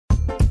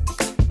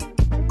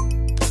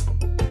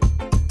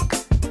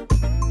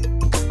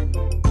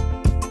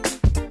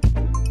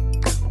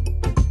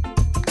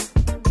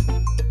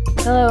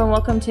Hello and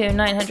welcome to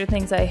 900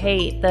 Things I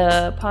Hate,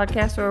 the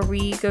podcast where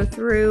we go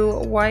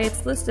through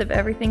Wyatt's list of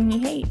everything he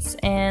hates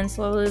and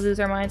slowly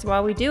lose our minds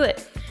while we do it.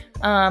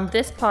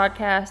 This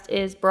podcast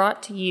is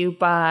brought to you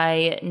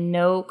by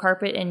No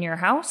Carpet in Your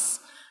House.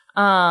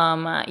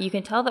 You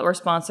can tell that we're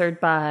sponsored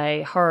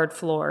by hard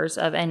floors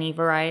of any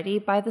variety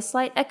by the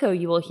slight echo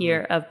you will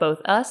hear of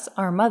both us,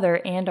 our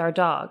mother, and our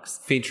dogs.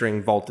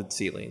 Featuring vaulted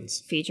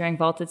ceilings.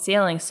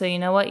 So you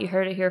know what? You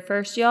heard it here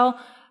first, y'all.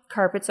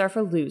 Carpets are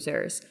for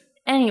losers.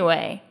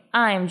 Anyway,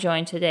 I am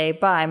joined today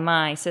by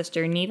my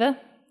sister Neva.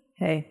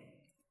 Hey.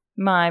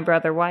 My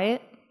brother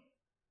Wyatt.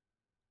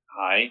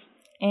 Hi.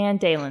 And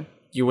Dalen.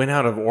 You went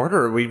out of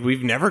order.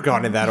 We've never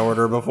gone in that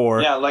order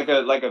before. Yeah, like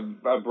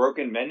a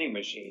broken vending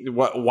machine.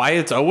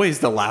 Wyatt's always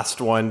the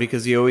last one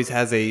because he always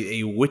has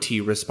a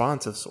witty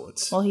response of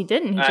sorts. Well, he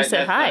didn't. He just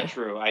said hi. That's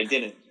not true. I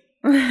didn't.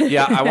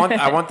 Yeah,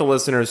 I want the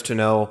listeners to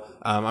know.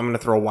 I'm going to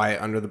throw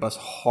Wyatt under the bus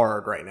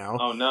hard right now.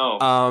 Oh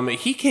no.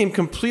 He came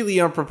completely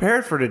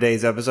unprepared for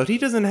today's episode. He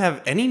doesn't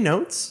have any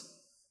notes.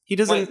 He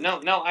doesn't. Wait,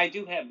 no. I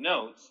do have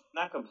notes.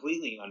 Not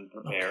completely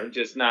unprepared. Okay.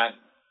 Just not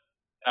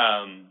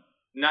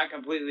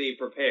completely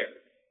prepared.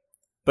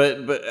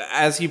 But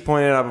as he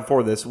pointed out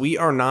before this, we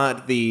are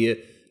not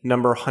the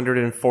number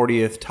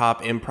 140th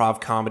top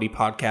improv comedy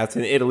podcast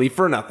in Italy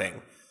for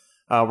nothing.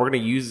 We're going to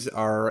use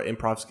our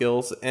improv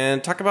skills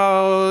and talk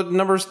about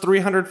numbers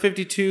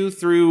 352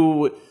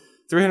 through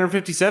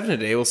 357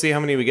 today. We'll see how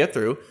many we get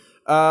through.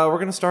 We're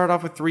going to start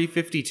off with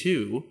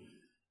 352,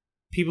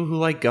 people who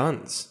like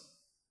guns.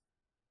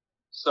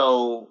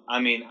 So, I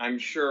mean, I'm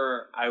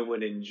sure I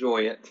would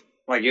enjoy it.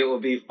 Like, it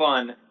would be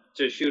fun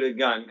to shoot a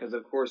gun, because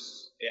of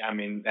course, I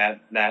mean,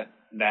 that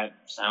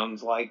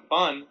sounds like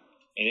fun.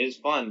 It is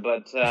fun,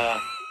 but,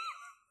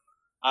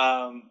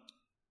 oh,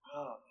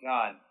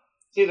 God.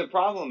 See, the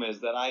problem is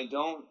that I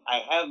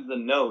have the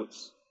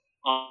notes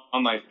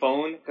on my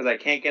phone because I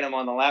can't get them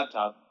on the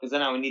laptop because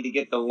then I would need to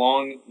get the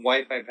long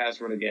Wi-Fi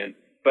password again.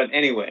 But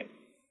anyway,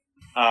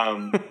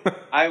 I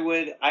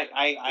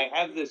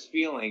have this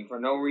feeling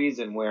for no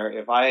reason where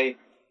if I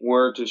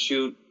were to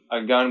shoot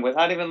a gun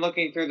without even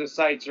looking through the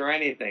sights or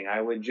anything, I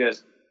would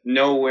just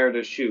know where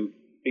to shoot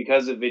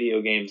because of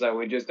video games. I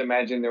would just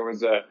imagine there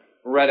was a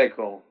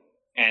reticle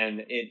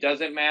and it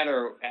doesn't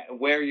matter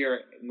where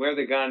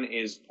the gun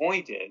is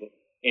pointed.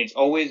 It's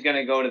always going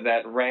to go to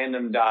that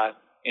random dot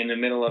in the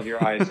middle of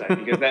your eyesight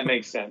because that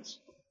makes sense.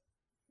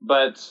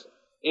 But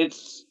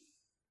it's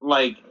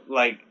like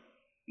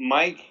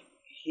Mike,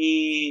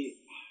 he's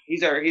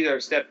our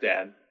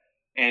stepdad,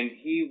 and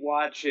he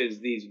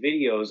watches these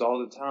videos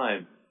all the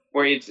time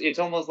where it's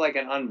almost like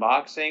an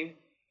unboxing,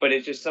 but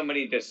it's just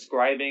somebody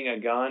describing a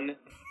gun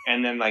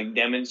and then like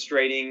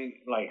demonstrating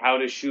like how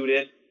to shoot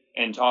it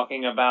and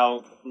talking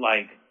about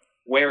like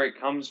where it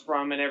comes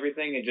from and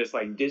everything, and just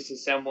like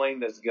disassembling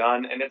this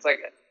gun. And it's like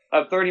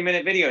a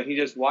 30-minute video, and he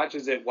just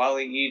watches it while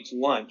he eats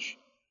lunch.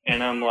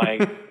 And I'm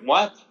like,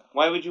 what?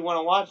 Why would you want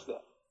to watch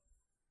that?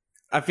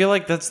 I feel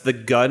like that's the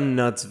gun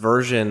nuts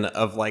version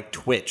of like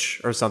Twitch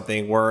or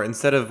something, where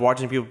instead of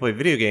watching people play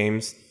video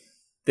games,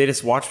 they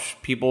just watch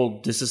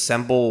people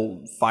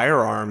disassemble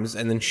firearms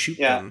and then shoot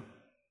them.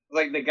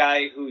 Like the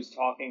guy who's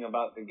talking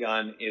about the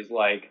gun is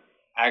like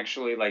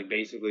actually like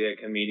basically a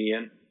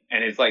comedian.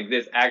 And it's like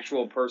this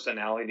actual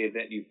personality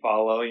that you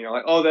follow, and you're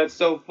like, oh, that's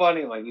so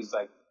funny. Like he's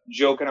like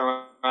joking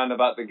around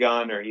about the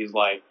gun, or he's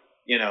like,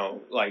 you know,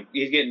 like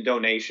he's getting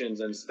donations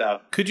and stuff.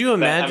 Could you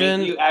imagine? I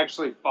mean, you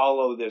actually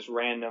follow this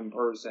random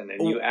person,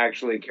 and you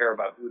actually care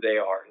about who they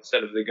are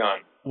instead of the gun.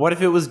 What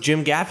if it was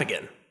Jim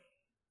Gaffigan?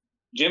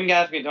 Jim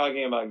Gaffigan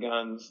talking about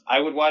guns.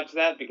 I would watch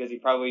that because he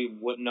probably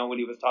wouldn't know what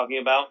he was talking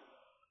about.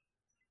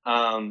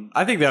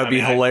 I think that would be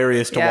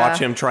hilarious to watch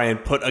him try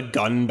and put a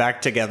gun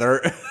back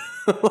together.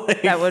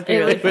 Like, that would be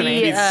really funny.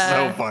 It'd be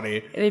so funny.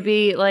 It would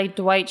be like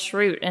Dwight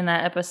Schrute in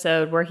that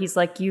episode where he's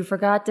like, you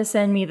forgot to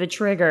send me the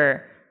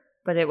trigger.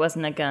 But it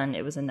wasn't a gun,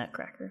 it was a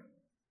nutcracker.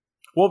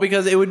 Well,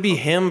 because it would be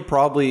him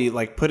probably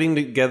like putting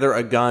together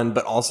a gun,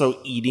 but also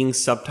eating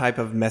some type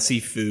of messy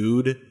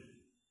food.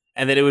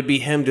 And then it would be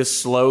him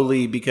just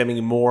slowly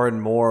becoming more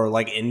and more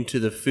like into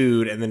the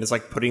food. And then it's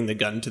like putting the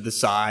gun to the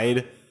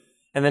side.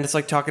 And then it's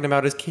like talking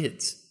about his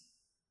kids.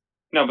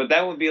 No, but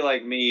that would be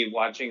like me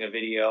watching a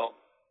video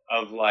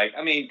of like,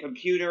 I mean,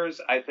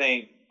 computers, I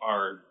think,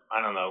 are,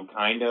 I don't know,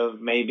 kind of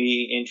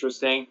maybe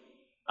interesting.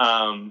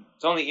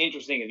 It's only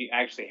interesting if you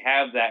actually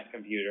have that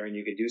computer and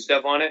you can do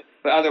stuff on it.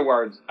 But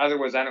otherwise, I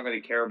don't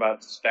really care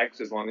about specs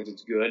as long as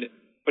it's good.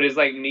 But it's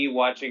like me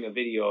watching a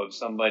video of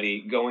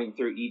somebody going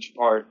through each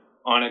part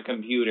on a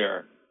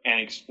computer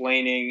and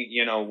explaining,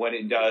 you know, what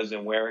it does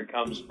and where it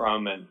comes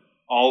from and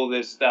all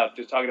this stuff.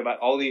 Just talking about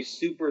all these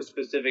super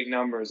specific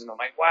numbers. And I'm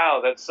like,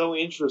 wow, that's so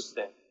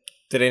interesting.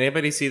 Did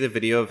anybody see the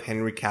video of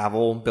Henry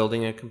Cavill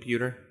building a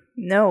computer?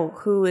 No.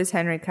 Who is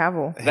Henry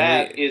Cavill?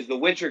 That is the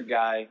Witcher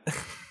guy.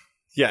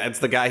 Yeah, it's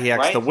the guy he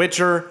acts The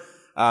Witcher.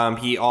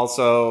 He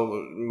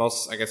also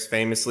most, I guess,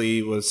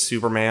 famously was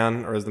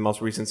Superman, or is the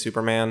most recent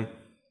Superman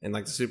in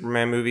like the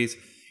Superman movies.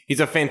 He's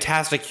a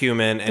fantastic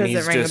human, and Does it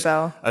he's ring a just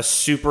bell? a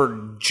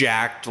super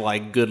jacked,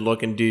 like,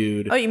 good-looking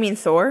dude. Oh, you mean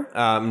Thor?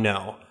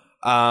 No.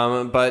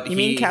 But You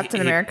mean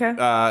Captain America?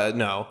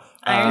 No.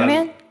 Iron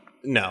Man?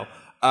 No.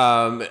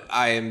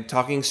 I am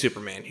talking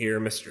Superman here,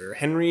 Mr.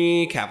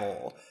 Henry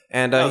Cavill.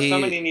 And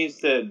somebody needs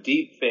to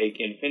deep fake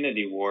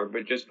Infinity War,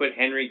 but just put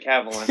Henry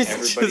Cavill on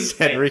everybody's just face.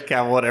 Henry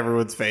Cavill on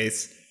everyone's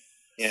face.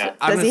 Yeah.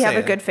 Does he have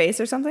a good face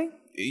or something?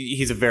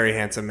 He's a very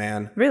handsome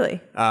man.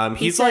 Really? He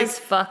He's says like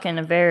fuck in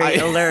a very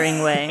alluring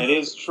It way.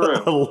 is true.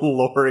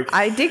 alluring.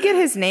 I did get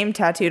his name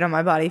tattooed on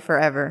my body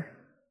forever.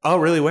 Oh,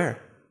 really? Where?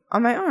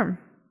 On my arm.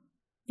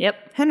 Yep.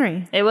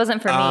 Henry. It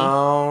wasn't for me.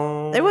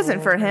 Oh, It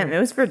wasn't for him. It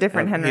was for a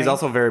different Henry. He's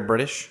also very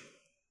British.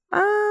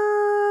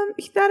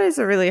 That is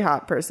a really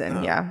hot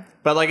person, yeah.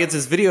 But like, it's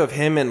this video of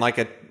him in like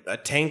a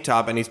tank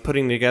top, and he's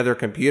putting together a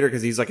computer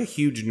because he's like a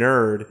huge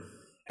nerd,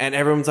 and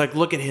everyone's like,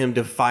 "Look at him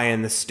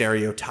defying the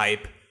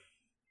stereotype."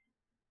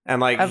 And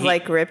like Of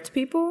like ripped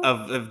people?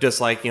 of just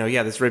like,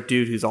 this ripped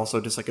dude who's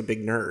also just like a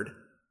big nerd.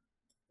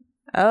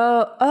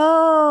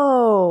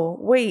 Oh,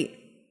 wait.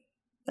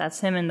 That's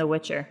him in The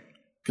Witcher.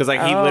 Because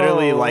like he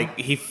literally Oh. like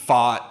he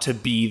fought to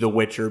be the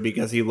Witcher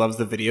because he loves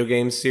the video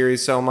game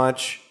series so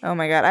much. Oh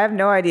my god, I have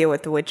no idea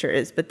what The Witcher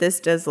is, but this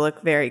does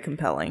look very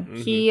compelling.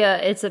 He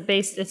it's a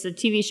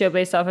TV show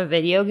based off a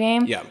video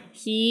game. Yeah.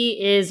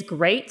 He is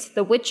great.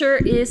 The Witcher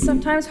is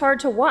sometimes hard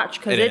to watch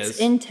because It it's is.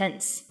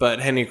 intense. But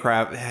Henry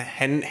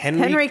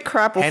Henry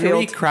Crapplefield.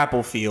 Henry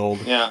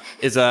Crapplefield Yeah.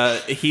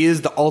 he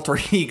is the alter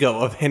ego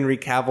of Henry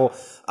Cavill.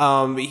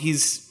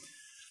 He's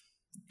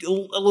a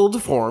little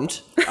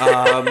deformed.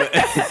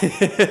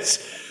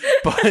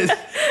 But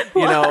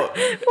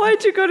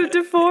Why'd you go to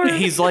deformed?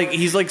 he's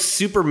like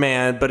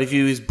Superman, but if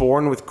he was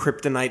born with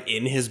kryptonite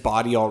in his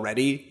body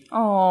already.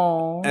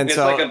 Oh. And It's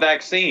so like a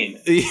vaccine.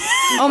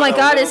 Oh my A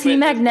God, little is he bit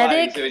in his body,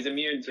 magnetic? so he's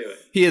immune to it.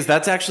 he is.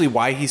 That's actually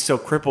why he's so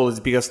crippled, is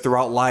because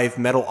throughout life,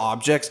 metal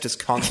objects just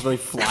constantly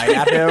fly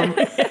at him.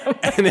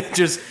 And it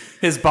just,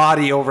 his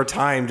body over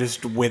time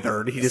just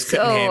withered. He just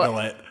couldn't So- handle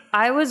it.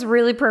 I was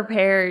really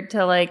prepared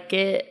to like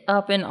get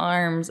up in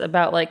arms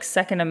about like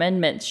Second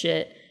Amendment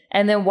shit.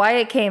 And then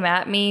Wyatt came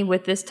at me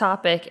with this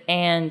topic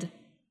and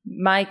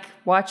Mike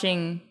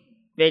watching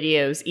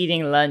videos,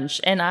 eating lunch,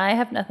 and I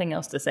have nothing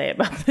else to say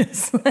about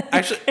this.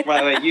 Actually, By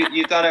the way,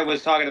 you thought I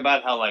was talking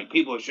about how like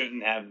people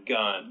shouldn't have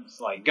guns.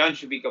 Like guns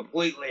should be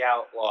completely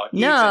outlawed.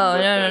 No.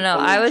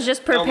 I was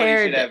just prepared.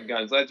 Nobody should have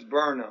guns. Let's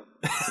burn them.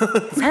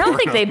 I don't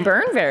think they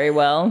burn very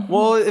well.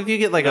 well, if you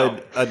get like No.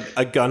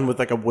 a gun with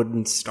like a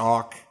wooden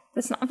stock.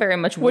 That's not very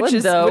much wood, which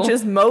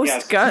is most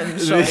Yes.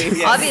 guns.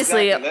 Yes,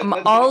 Obviously, exactly.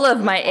 That's all what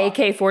of my it's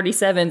called.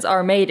 AK-47s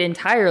are made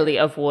entirely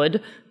of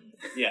wood.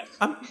 Yes.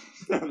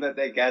 That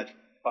they catch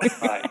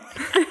fire.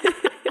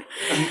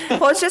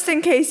 Well, it's just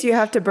in case you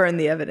have to burn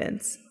the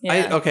evidence.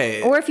 Yeah.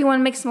 Okay. Or if you want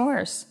to make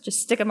s'mores,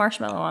 just stick a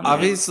marshmallow on there.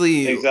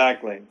 Obviously,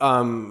 Exactly.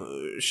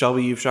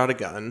 Shelby, you've shot a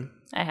gun.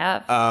 I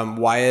have.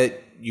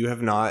 Wyatt, you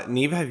have not.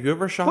 Neve, have you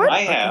ever shot? What?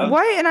 I have.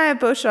 Wyatt and I have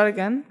both shot a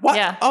gun. What?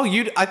 Yeah. Oh,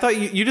 I thought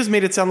you just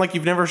made it sound like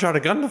you've never shot a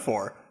gun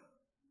before.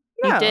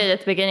 No. You did at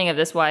the beginning of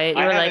this, Wyatt.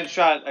 You I were haven't like,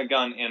 shot a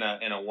gun in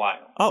a while.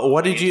 Oh,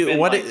 what did It's you? been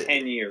What like did?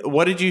 10 years.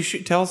 What did you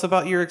shoot? Tell us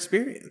about your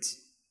experience.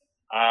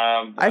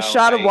 I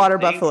shot a water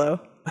buffalo.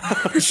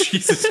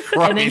 Jesus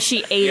Christ! and then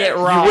she ate Yeah, it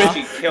you raw. went-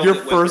 She killed Your it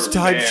with first her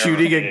time bare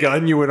shooting a hand.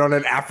 gun, you went on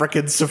an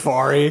African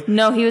safari.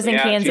 No, he was in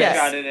Yeah, Kansas. she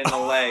shot it in the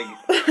leg.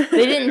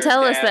 They didn't Her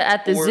tell us dad that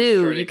at the forced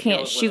zoo her to you kill it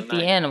can't with shoot a the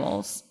knife.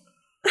 animals.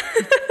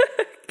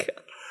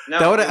 No,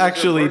 That would it was her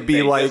actually be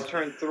birthday. like- Just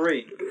turned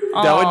 3.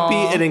 That would Aw.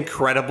 be an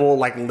incredible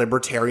like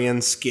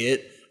libertarian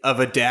skit of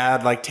a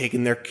dad like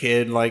taking their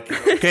kid like,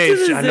 okay,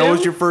 To the I know zoo?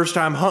 it's your first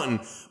time hunting,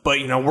 but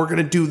we're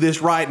gonna do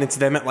this right, and it's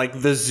them at like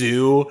the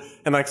zoo,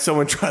 and like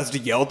someone tries to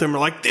yell at them, or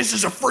like, this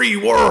is a free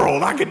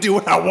world, I can do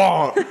what I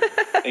want.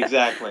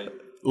 Exactly.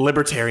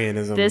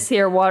 Libertarianism. This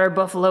here water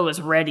buffalo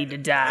is ready to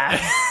die.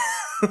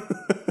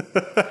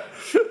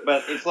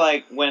 But it's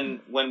like when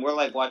we're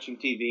like watching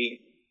TV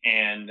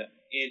and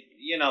it,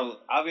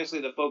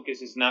 obviously the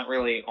focus is not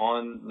really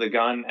on the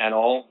gun at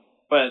all,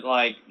 but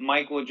like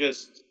Mike will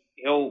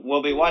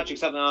we'll be watching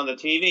something on the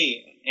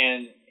TV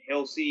and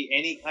he'll see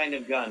any kind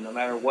of gun, no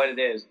matter what it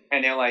is,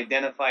 and he'll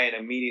identify it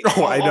immediately.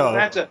 Oh, I know.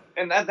 That's it,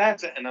 and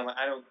that's it. And I'm like,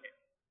 I don't care.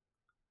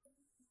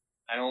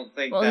 I don't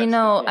think. Well, that's the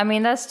point. I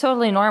mean, that's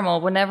totally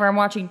normal. Whenever I'm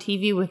watching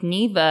TV with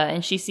Neva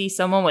and she sees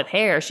someone with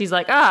hair, she's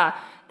like,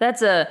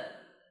 that's a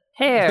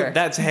hair.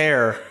 That's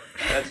hair.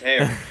 That's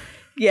hair.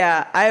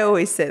 Yeah, I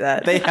always say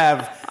that. They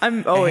have.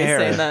 I'm always hair.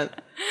 saying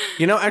that.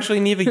 Actually,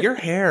 Neva, your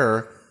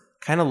hair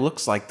kind of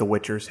looks like the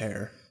Witcher's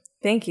hair.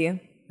 Thank you.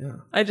 Yeah.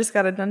 I just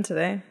got it done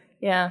today.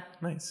 Yeah.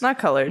 Nice. Not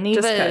colored,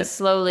 Neva just cut. is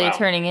slowly Wow.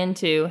 turning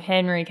into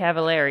Henry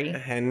Cavallari.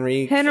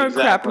 Henry Henry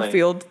Exactly.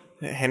 Crapplefield.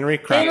 Crabbe. Henry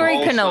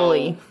Also-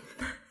 Cannoli.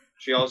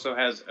 She also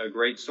has a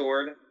great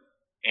sword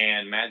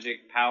and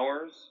magic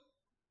powers,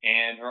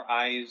 and her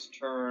eyes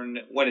turn,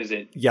 what is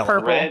it? Yellow.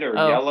 Purple. Red or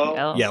Oh,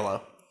 yellow?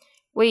 Yellow.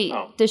 Wait,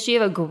 Oh. does she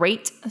have a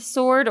great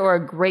sword or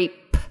a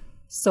grape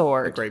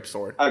Sword. Grape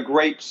sword. A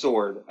grape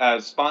sword,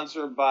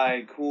 sponsored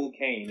by Cool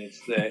Cane. It's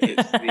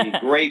the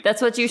grape.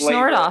 That's what you flavor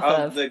snort off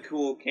of. the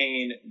Cool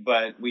Cane,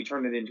 but we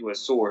turn it into a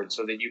sword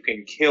so that you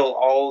can kill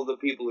all the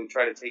people who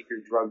try to take your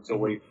drugs away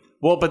from you.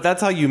 Well, but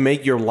that's how you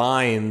make your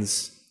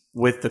lines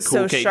with the cool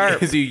So cane.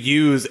 sharp. Is you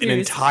use an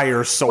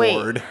entire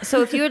sword. Wait,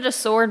 so if you had a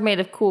sword made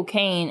of cool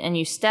cane and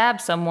you stab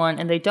someone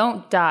and they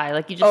don't die,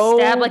 like you just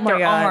stab like my their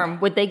God. arm,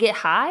 would they get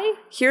high?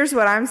 Here's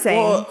what I'm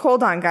saying. Well-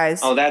 Hold on, guys.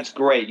 Oh, that's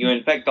great. You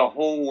infect the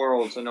whole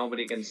world so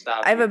nobody can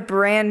stop I have you. a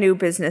brand new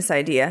business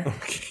idea,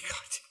 Okay.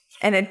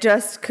 and it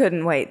just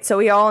couldn't wait. So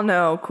we all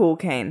know Cool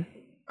Cane.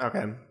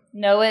 Okay.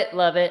 Know it,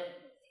 love it.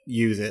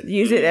 Use it.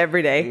 Use it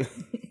every day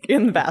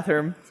in the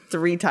bathroom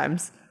 3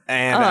 times.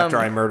 And after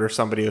I murder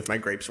somebody with my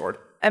grape sword.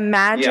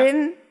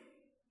 Imagine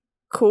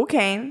Cool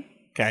Cane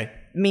Okay.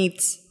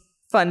 meets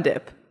Fun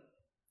Dip.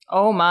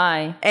 Oh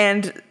my.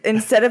 And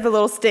instead of a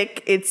little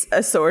stick, it's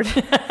a sword.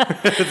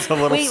 It's a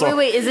little sword.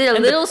 Wait. Is it a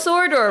little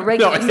sword or a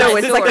regular it's No, size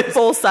it's sword? like a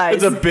full size.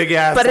 It's a big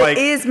ass, but like,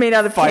 it is made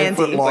out of 5 candy.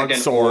 foot long Like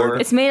an sword.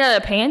 orb. It's made out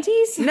of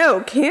panties?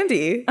 No,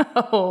 candy.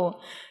 Oh,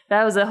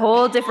 that was a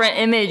whole different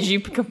image you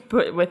could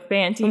put with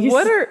panties.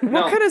 What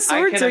No, kind of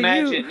swords I can are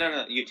imagine. you?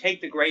 No. You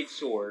take the great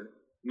sword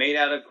made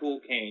out of Cool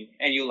Cane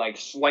and you like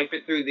swipe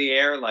it through the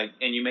air, like,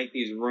 and you make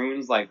these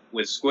runes like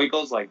with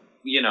squiggles, like,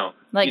 you know,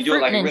 Like you do it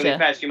Fruit like really Ninja.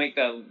 fast. You make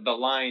the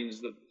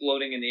lines, the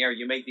floating in the air.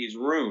 You make these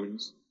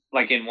runes,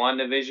 like in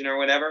WandaVision or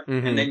whatever,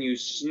 Mhm. and then you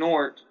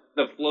snort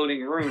the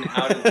floating rune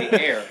out of the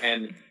air,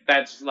 and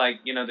that's like,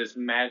 you know, this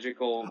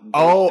magical. burst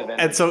Oh, of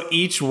energy. and so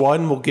each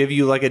one will give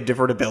you like a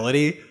different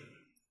ability.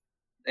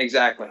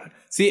 Exactly.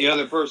 See, The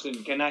other person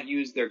cannot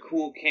use their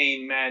Cool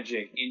Cane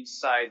magic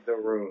inside the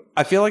room.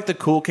 I feel like the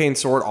cool cane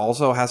sword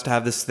also has to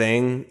have this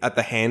thing at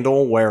the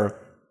handle where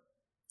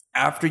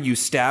after you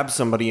stab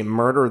somebody and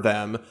murder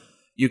them,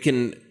 you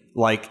can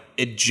like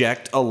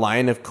eject a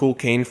line of cool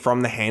cane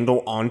from the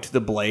handle onto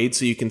the blade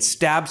so you can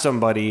stab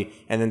somebody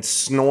and then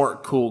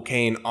snort cool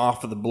cane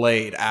off of the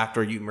blade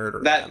after you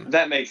murder them.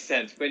 That makes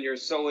sense, but you're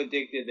so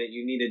addicted that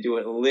you need to do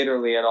it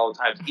literally at all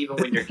times, even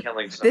when you're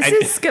killing someone.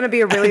 This is going to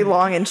be a really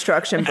long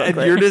instruction And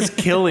booklet. you're just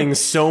killing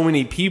so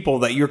many people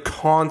that you're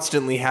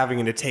constantly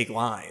having to take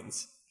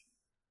lines.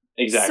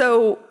 Exactly.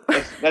 So,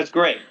 That's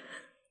great.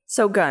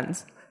 so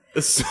guns.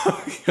 So,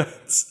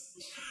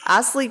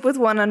 I sleep with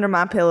one under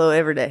my pillow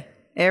every day,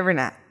 every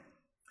night.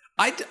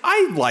 I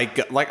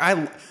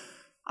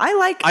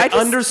I just,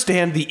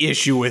 understand the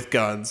issue with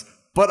guns,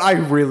 but I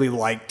really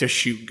like to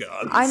shoot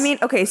guns. I mean,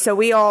 okay, so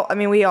we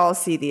all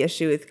see the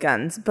issue with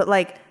guns, but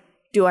like,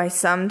 do I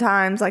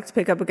sometimes like to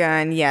pick up a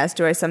gun? Yes.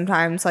 Do I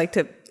sometimes like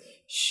to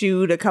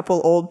shoot a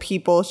couple old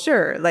people?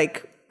 Sure.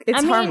 Like,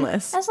 it's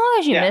harmless. As long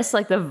as you Yeah. miss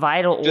like the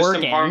vital Just some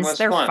organs, harmless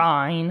they're fun.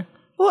 fine.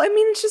 Well, I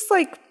mean, it's just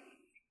like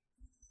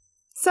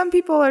some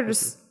people are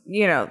just,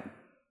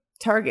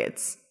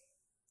 targets.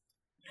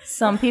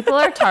 Some people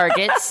are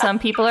targets, some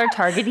people are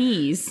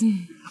targetees.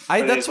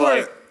 But That's it's what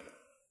like-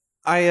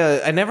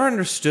 I never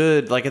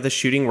understood, like at the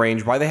shooting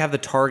range, why they have the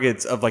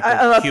targets of like Of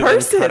the a human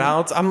person.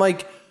 cutouts. I'm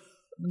like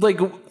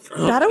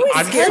That always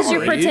I'm scares Because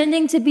you're sorry.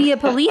 pretending to be a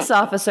police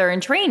officer in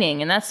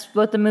training, and that's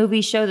what the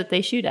movies show that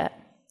they shoot at.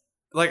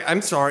 Like,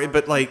 I'm sorry,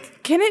 but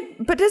like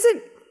but does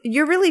it,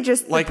 you're really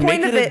just, the make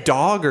point it of a it.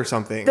 dog or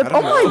something. The, I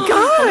don't oh know. my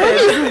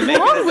God. Make it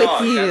wrong a with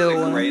dog. you?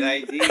 That's a great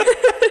idea.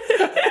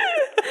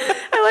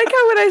 I like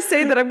how when I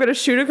say that I'm going to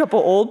shoot a couple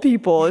old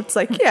people, it's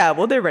like, yeah,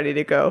 well, they're ready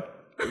to go.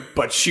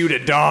 But shoot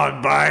a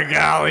dog, by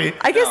golly.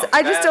 I guess No,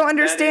 I just that- don't that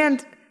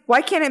understand.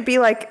 Why can't it be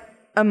like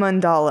a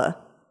mandala?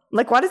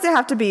 Like, why does it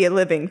have to be a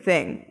living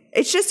thing?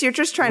 It's just, you're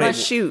just trying to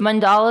shoot.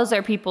 Mandalas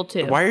are people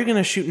too. Why are you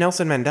gonna shoot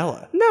Nelson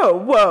Mandela? No,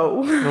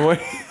 whoa. No,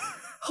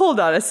 Hold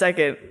on a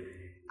second.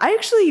 I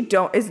actually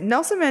don't. Is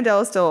Nelson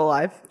Mandela still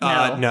alive?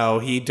 no,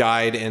 he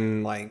died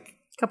in like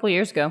A couple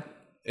years ago.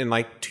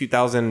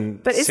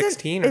 2016 But or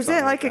something. isn't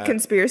it like a that.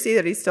 conspiracy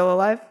that he's still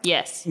alive?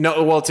 Yes.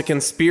 No, well, it's a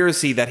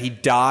conspiracy that he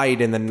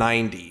died in the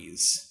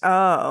 90s.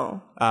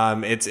 Oh.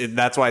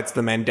 That's why it's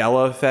the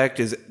Mandela effect.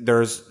 Is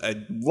there's a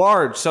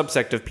large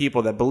subsect of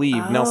people that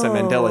believe Nelson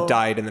Mandela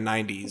died in the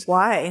 90s.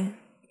 Why?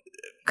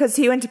 Because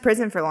he went to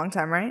prison for a long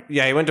time, right?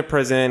 Yeah, he went to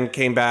prison,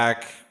 came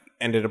back,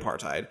 ended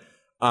apartheid.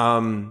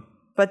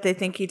 But they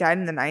think he died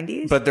in the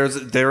 90s? But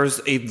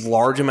there's a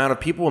large amount of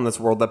people in this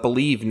world that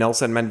believe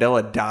Nelson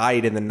Mandela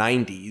died in the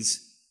 90s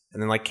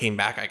and then like came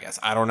back, I guess.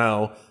 I don't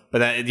know.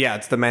 But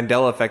it's the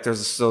Mandela effect.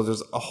 There's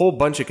a whole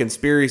bunch of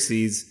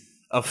conspiracies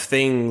of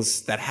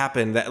things that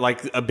happened. That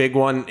like a big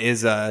one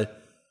is a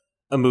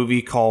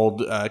movie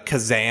called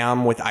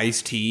Kazam with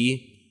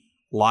Ice-T.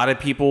 A lot of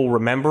people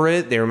remember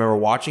it. They remember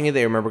watching it.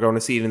 They remember going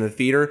to see it in the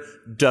theater.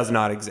 Does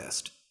not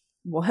exist.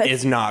 What?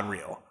 Is not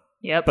real.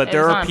 Yep. But it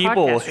there was are on a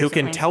people podcast who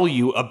can recently. tell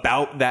you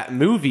about that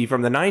movie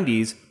from the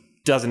 90s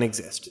doesn't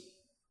exist.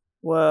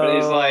 Whoa. But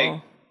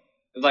it's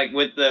like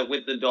with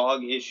the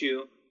dog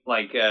issue,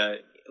 like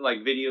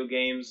video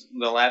games,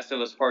 The Last of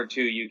Us Part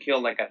 2, you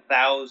kill like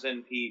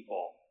 1,000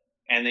 people,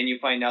 and then you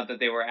find out that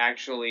they were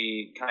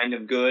actually kind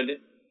of good,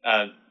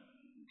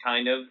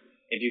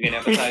 if you can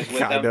empathize with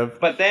Kind them. of.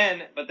 But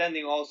then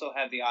you also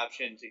have the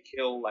option to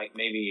kill like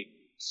maybe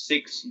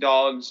 6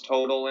 dogs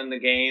total in the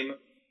game,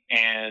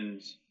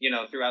 and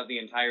throughout the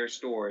entire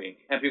story.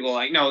 And people are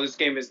like, no, this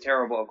game is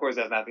terrible. Of course,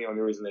 that's not the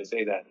only reason they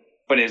say that.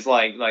 But it's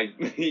like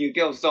you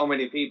kill so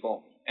many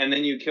people, and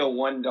then you kill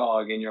one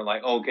dog, and you're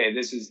like, okay,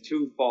 this is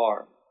too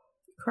far.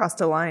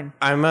 Crossed a line.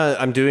 I'm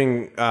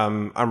writing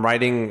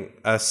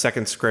a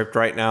second script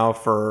right now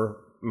for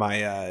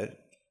my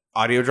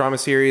audio drama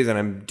series, and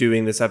I'm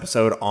doing this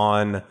episode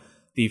on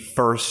the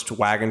first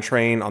wagon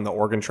train on the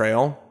Oregon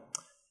Trail.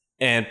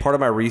 And part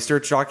of my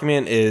research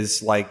document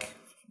is like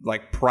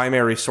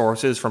primary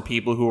sources from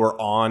people who were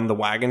on the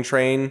wagon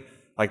train,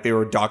 like they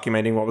were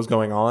documenting what was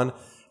going on.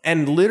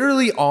 And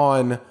literally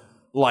on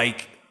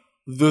like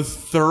the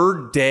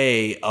 3rd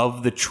day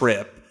of the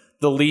trip,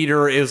 the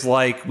leader is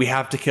like, we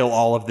have to kill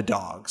all of the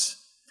dogs.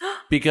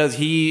 Because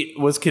he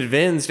was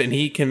convinced, and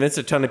he convinced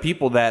a ton of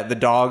people, that the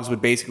dogs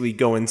would basically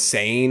go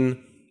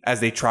insane as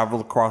they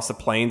traveled across the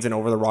plains and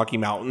over the Rocky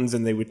Mountains,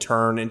 and they would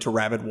turn into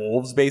rabid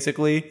wolves,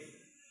 basically.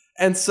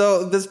 And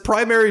so this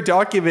primary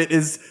document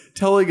is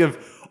telling of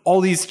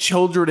all these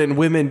children and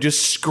women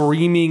just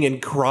screaming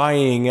and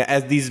crying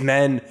as these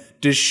men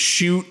just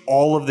shoot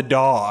all of the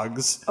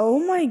dogs. Oh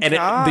my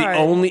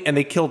God. And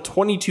they killed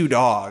 22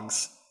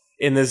 dogs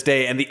in this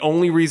day, and the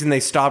only reason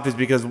they stopped is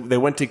because they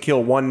went to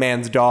kill one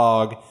man's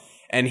dog,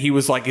 and he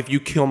was like, if you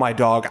kill my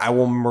dog, I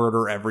will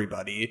murder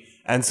everybody.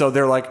 And so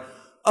they're like,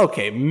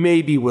 okay,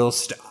 maybe we'll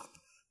stop.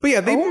 But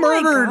yeah, they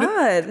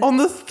murdered on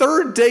the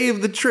 3rd day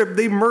of the trip.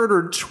 They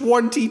murdered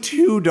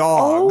 22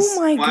 dogs. Oh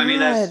my God! Well, I mean,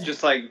 that's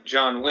just like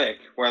John Wick,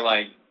 where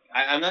like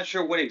I'm not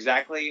sure what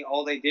exactly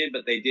all they did,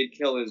 but they did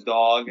kill his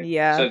dog.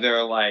 Yeah. So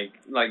they're like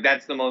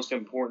that's the most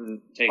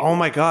important takeaway. Oh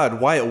my God!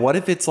 Why? What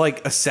if it's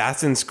like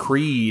Assassin's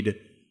Creed,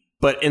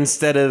 but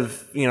instead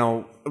of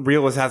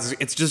real assassins,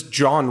 it's just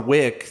John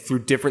Wick through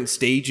different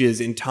stages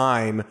in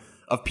time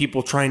of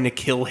people trying to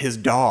kill his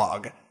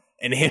dog.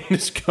 And him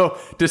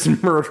just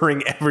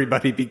murdering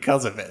everybody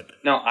because of it.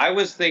 No, I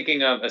was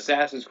thinking of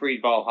Assassin's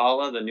Creed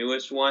Valhalla, the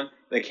newest one.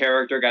 The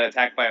character got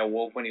attacked by a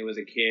wolf when he was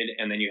a kid,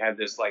 and then you have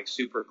this like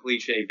super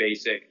cliche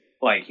basic,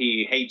 like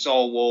he hates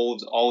all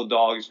wolves, all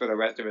dogs for the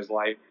rest of his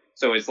life.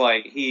 So it's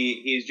like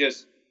he's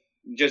just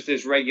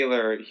this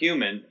regular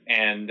human,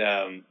 and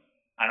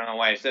I don't know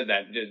why I said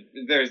that.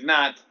 There's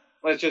not.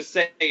 Let's just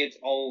say it's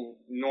all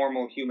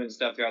normal human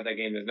stuff throughout that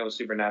game. There's no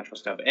supernatural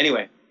stuff.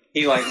 Anyway.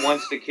 He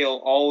wants to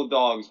kill all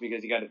dogs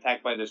because he got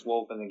attacked by this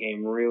wolf, and the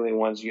game really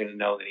wants you to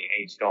know that he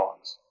hates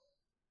dogs.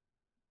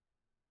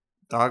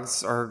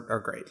 Dogs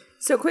are great.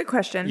 So, quick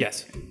question.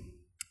 Yes.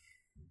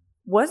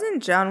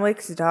 Wasn't John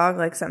Wick's dog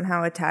like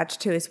somehow attached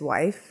to his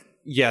wife?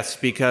 Yes,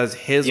 because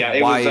his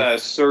wife... Yeah, it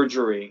was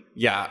surgery.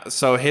 Yeah,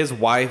 so his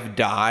wife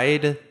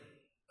died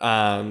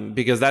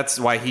because that's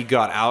why he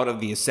got out of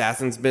the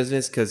assassin's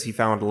business, because he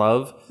found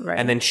love. Right.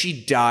 And then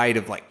she died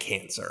of like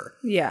cancer.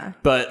 Yeah.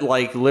 But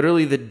like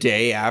literally the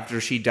day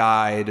after she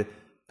died,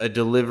 a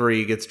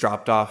delivery gets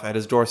dropped off at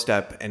his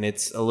doorstep, and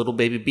it's a little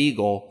baby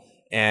beagle,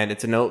 and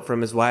it's a note from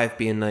his wife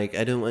being like,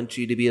 I don't want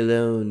you to be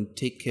alone,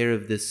 take care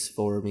of this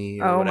for me,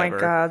 or whatever. My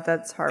God,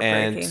 that's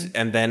heartbreaking.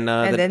 And then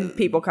then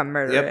people come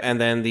murder it. And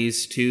then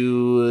these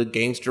 2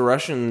 gangster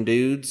Russian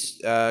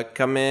dudes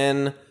come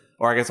in,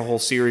 or I guess a whole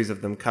series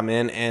of them come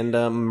in and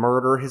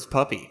murder his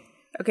puppy.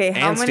 Okay,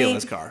 steal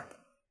his car.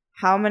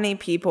 How many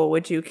people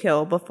would you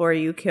kill before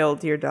you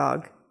killed your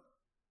dog?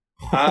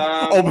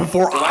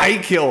 Before I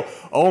kill.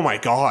 Oh my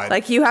God.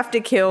 Like you have to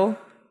kill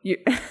you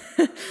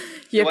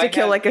have to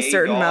kill like a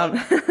certain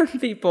amount of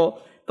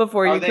people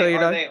before you kill your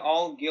dog. Are they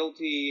all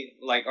guilty?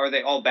 Like, are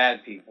they all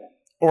bad people?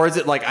 Or is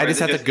it like I just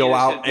have to go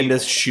out and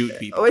just shoot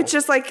people? Oh, it's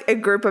just like a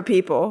group of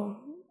people.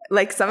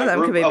 Like some of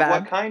them could be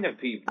bad. What kind of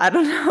people? I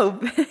don't know.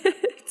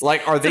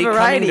 Like, are they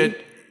coming to?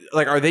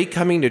 Like, are they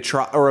coming to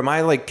try? Or am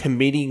I like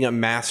committing a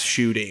mass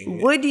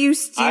shooting? Would you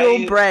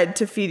steal bread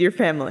to feed your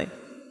family?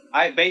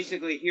 I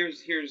basically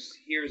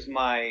here's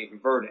my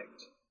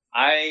verdict.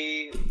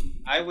 I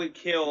would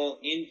kill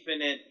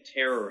infinite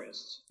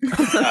terrorists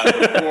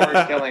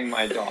before killing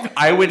my dog.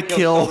 I would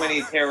kill so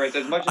many terrorists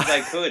as much as I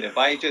could if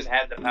I just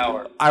had the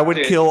power. I would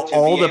kill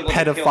all the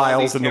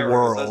pedophiles in the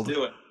world. Let's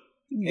do it.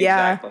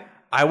 Yeah. Exactly.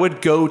 I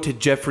would go to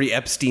Jeffrey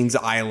Epstein's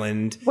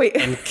island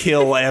and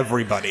kill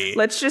everybody.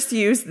 Let's just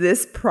use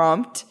this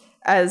prompt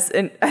as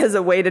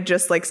a way to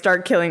just like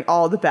start killing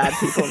all the bad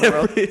people in the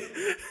world.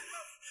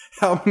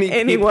 How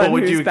many people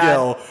would you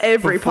kill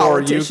every before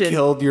politician. You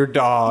killed your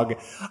dog?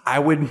 I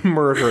would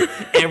murder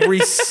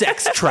every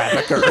sex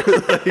trafficker.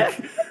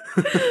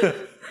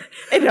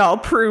 And I'll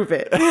prove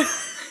it.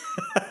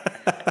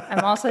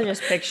 I'm also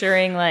just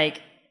picturing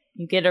like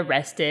you get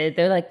arrested.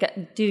 They're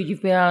like, dude,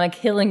 you've been on a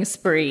killing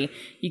spree.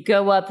 You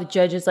go up, the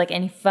judge is like,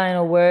 any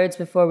final words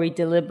before we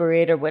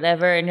deliberate or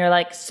whatever? And you're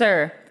like,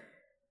 sir,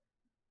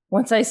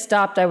 once I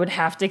stopped, I would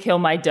have to kill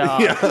my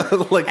dog. Yeah,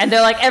 and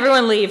they're like,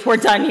 everyone leave. We're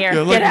done here.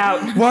 Get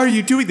out. Why are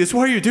you doing this?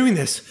 Why are you doing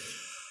this?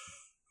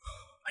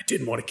 I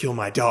didn't want to kill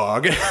my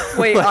dog.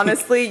 Wait,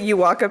 honestly, you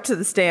walk up to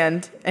the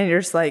stand and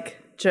you're just like,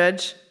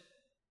 Judge,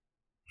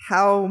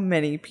 how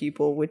many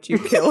people would you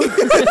kill?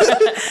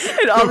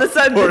 And all of a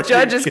sudden, the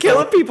judge is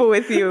killing people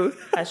with you.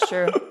 That's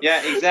true.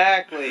 Yeah,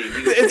 exactly.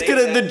 It's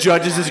gonna. The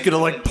judge is just gonna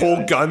like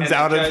pull guns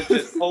out of. of. The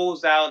judge just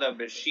pulls out a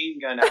machine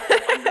gun out from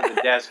under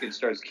the desk and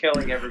starts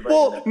killing everybody.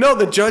 Well, no,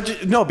 the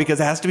judge. No, because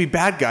it has to be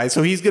bad guys.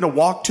 So he's gonna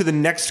walk to the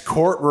next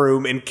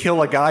courtroom and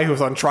kill a guy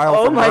who's on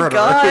trial for murder.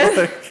 Oh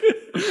my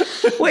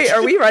god! Wait,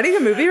 are we writing a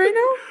movie right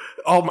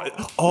now? Oh my!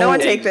 Oh, No one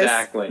take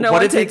exactly. this. No what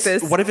one if take it's,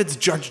 this. What if it's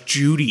Judge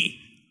Judy?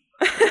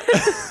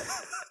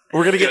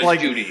 We're gonna get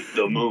like Judy,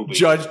 the movie.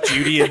 Judge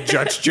Judy and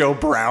Judge Joe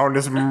Brown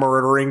just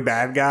murdering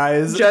bad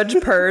guys. Judge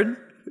Purd.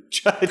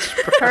 Judge.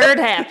 Heard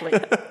happily.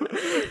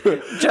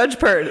 Judge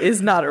Purd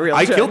is not a real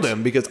I judge. killed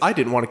him because I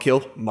didn't want to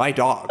kill my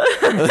dog.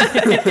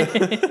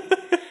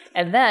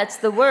 And that's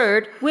the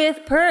word with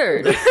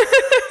purd.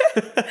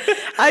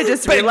 I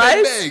just Bang, bang,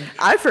 realized bang.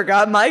 I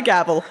forgot my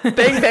gavel.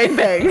 Bang, bang,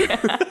 bang.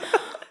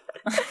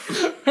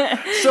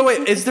 So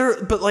wait, is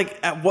there? But like,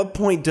 at what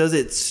point does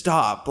it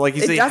stop? Like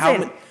you It say,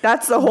 doesn't.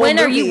 That's the whole When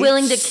are movie. you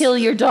willing to kill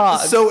your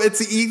dog? So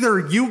it's either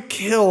you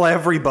kill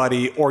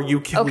everybody or you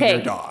kill Okay,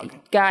 your dog.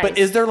 guys. But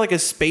is there like a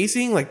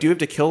spacing? Like, do you have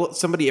to kill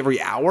somebody every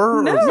hour?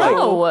 Or No. is like,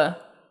 No.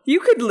 You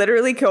could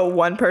literally kill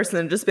one person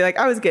and just be like,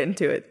 I was getting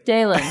to it.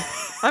 Dalen.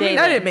 I mean,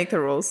 I Dalen. didn't make the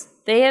rules.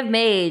 They have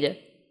made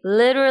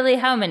literally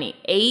how many?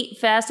 8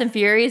 Fast and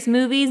Furious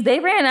movies? They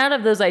ran out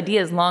of those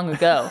ideas long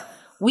ago.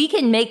 We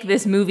can make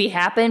this movie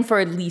happen for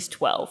at least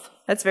 12.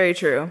 That's very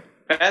true.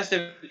 Fast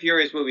and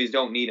Furious movies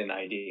don't need an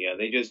idea.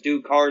 They just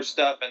do car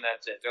stuff and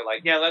that's it. They're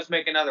like, yeah, let's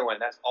make another one.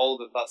 That's all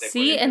the thought they put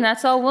See, into and it.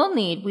 that's all we'll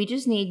need. We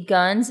just need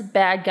guns,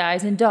 bad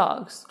guys, and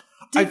dogs.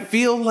 I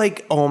feel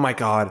like, oh my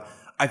god,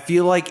 I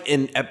feel like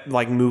in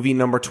like movie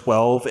number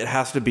 12, it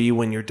has to be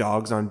when your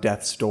dog's on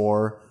death's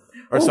door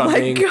or Oh my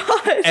something.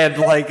 gosh. And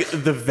like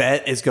the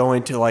vet is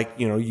going to like,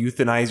 you know,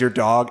 euthanize your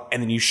dog,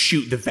 and then you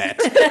shoot the vet.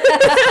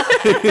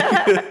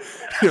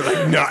 You're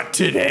like, not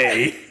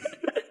today.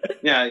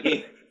 Yeah,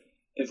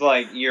 it's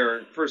like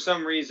for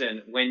some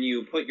reason, when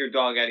you put your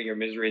dog out of your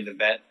misery, the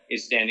vet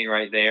is standing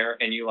right there,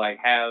 and you like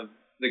have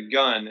the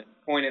gun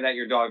pointed at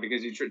your dog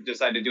because you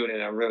decide to do it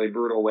in a really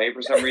brutal way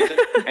for some reason,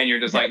 and you're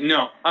just like,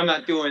 no, I'm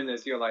not doing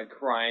this. You're like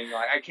crying,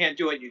 like, I can't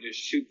do it. You just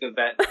shoot the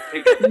vet,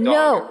 pick up the dog,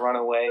 No. and run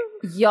away.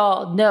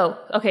 Y'all, no.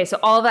 Okay, so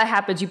all that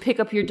happens. You pick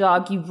up your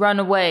dog, you run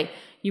away.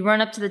 You run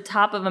up to the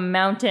top of a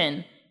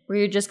mountain where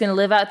you're just going to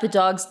live out the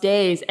dog's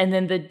days, and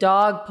then the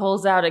dog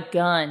pulls out a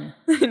gun.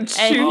 And And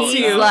shoots he's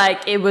you.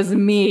 like, it was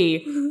me.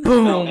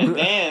 Boom. And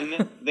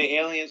then the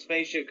alien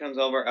spaceship comes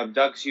over,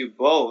 abducts you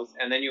both,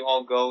 and then you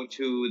all go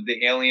to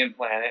the alien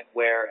planet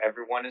where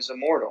everyone is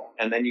immortal,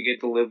 and then you get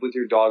to live with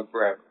your dog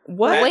forever.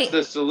 What? That's Wait.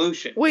 the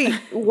solution. Wait,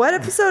 what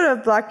episode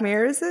of Black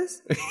Mirror is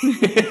this?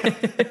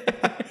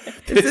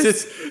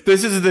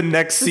 This is the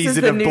next is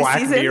season the of new Black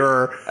season?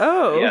 Mirror.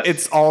 Oh. Yes.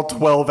 It's all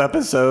 12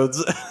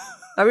 episodes.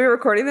 Are we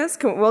recording this?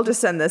 We'll just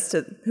send this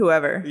to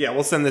whoever. Yeah,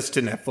 we'll send this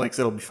to Netflix.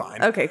 It'll be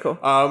fine. Okay, cool.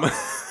 Um,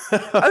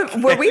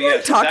 Were we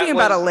Yes, talking that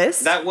about was- a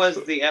list? That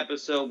was the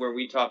episode where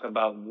we talk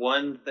about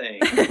one thing.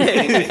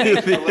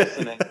 Thanks for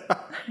listening.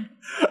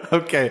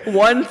 okay.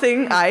 One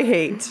thing I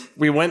hate.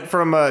 We went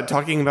from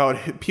talking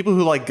about people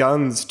who like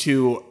guns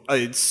to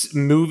a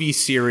movie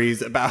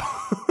series about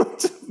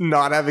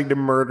not having to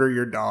murder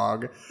your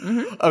dog.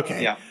 Mm-hmm.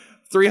 Okay. Yeah.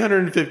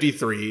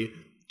 353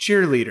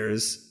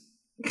 cheerleaders.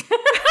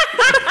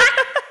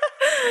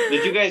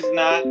 Did you guys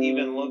not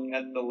even look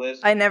at the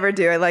list? I never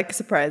do. I like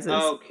surprises.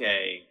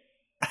 Okay.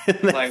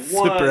 Like 1,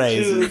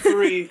 Surprises. 2,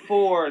 3,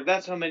 4.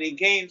 That's how many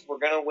games we're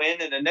gonna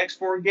win in the next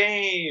 4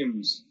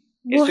 games.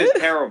 It's What? just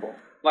terrible.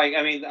 Like,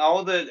 I mean,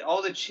 all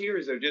the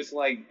cheers are just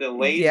like the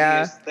laziest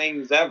Yeah.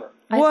 things ever.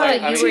 I One,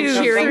 thought you two,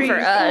 were cheering three, for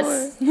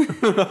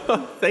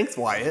us. Thanks,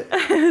 Wyatt.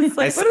 It's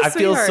like, what a I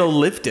feel sweetheart. so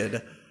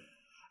lifted.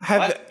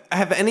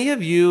 Have any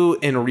of you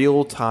in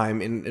real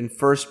time, in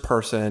first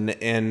person,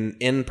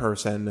 in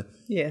person,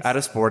 Yes. at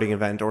a sporting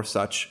event or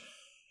such,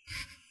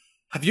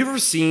 have you ever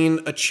seen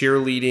a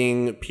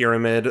cheerleading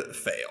pyramid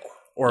fail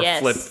or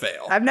Yes. flip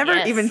fail? I've never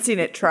Yes. even seen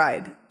it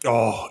tried.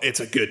 Oh, it's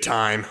a good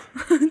time.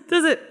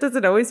 Does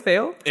it always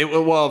fail?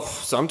 Well,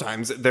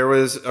 sometimes there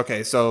was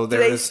so Do there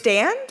they was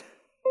stand?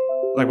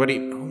 like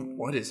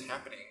what is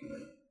happening?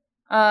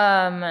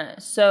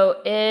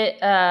 So it,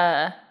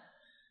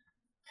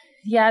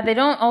 yeah, they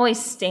don't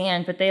always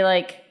stand, but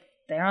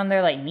they're on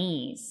their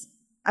knees.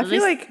 I At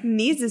feel least- like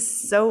knees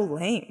is so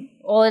lame.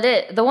 Well, it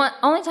is.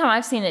 Only time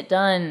I've seen it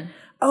done,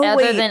 Oh,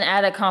 other wait. than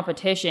at a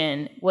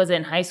competition, was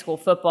in high school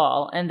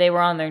football, and they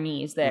were on their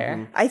knees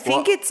there. I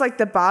think it's like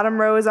the bottom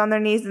row is on their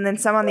knees, and then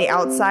some on the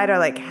outside are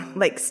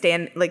like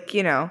stand, like,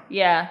 you know,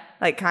 Yeah.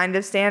 like kind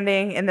of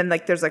standing, and then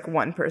like there's like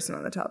one person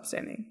on the top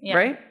standing. Yeah.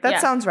 Right? That Yeah.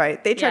 sounds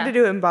right. They tried Yeah. to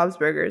do it in Bob's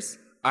Burgers.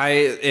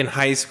 In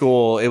high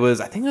school, I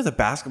think it was a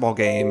basketball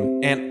game,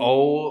 and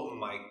oh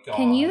my god,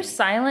 Can you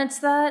silence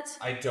that?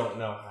 I don't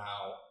know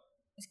how.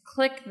 Just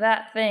click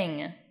that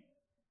thing.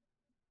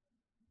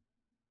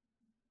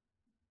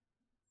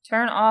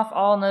 Turn off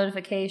all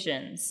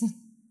notifications.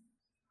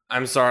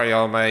 I'm sorry,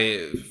 all my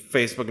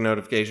Facebook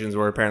notifications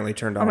were apparently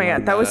turned on. Oh my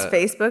god, that was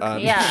Facebook?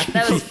 Yeah,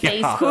 that was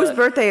Facebook. Whose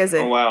birthday is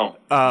it? Oh wow.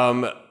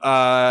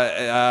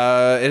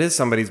 It is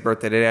somebody's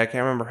birthday today. I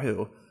can't remember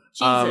who.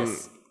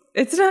 Jesus.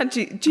 It's not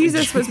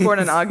Jesus was born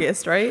in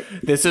August, right?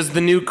 This is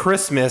the new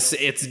Christmas.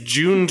 It's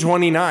June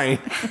 29th.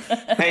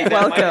 Hey, that might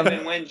Welcome. have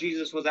been when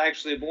Jesus was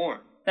actually born.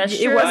 That's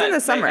It true. wasn't But the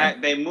summer.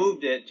 They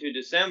moved it to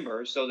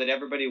December so that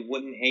everybody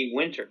wouldn't hate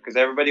winter, because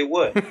everybody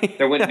would.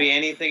 There wouldn't be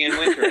anything in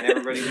winter, and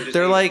everybody would just.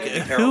 They're hate like, it.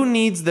 It'd be who terrible.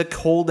 needs the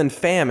cold and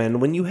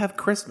famine when you have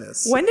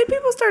Christmas? When did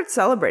people start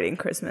celebrating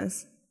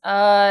Christmas?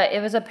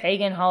 It was a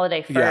pagan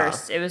holiday Yeah.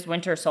 first. It was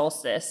winter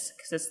solstice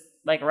because it's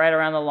like right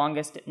around the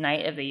longest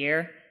night of the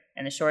year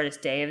and the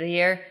shortest day of the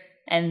year.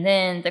 And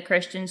then the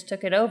Christians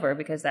took it over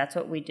because that's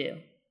what we do.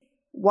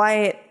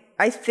 Wyatt,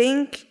 I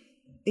think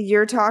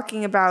you're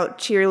talking about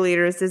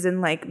cheerleaders as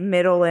in like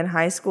middle and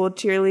high school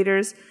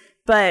cheerleaders,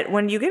 but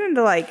when you get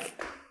into like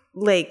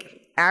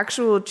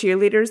actual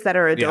cheerleaders that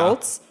are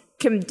adults,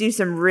 can do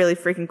some really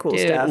freaking cool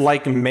Dude. stuff.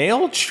 Like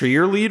male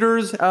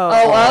cheerleaders?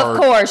 Oh, of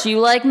course. You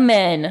like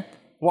men.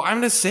 Well,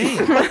 I'm just saying.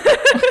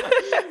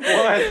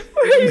 What?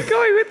 Where are you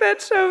going with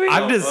that, Shelby?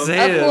 I'm just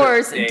saying. Of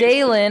course,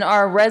 Dalen,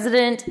 our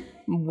resident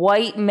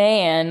white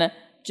man,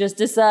 just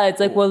decides,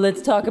 like, well,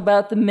 let's talk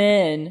about the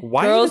men.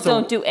 Why Girls is a-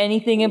 don't do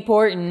anything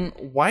important.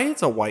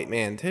 Wyatt's a white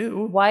man,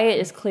 too. Wyatt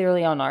is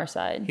clearly on our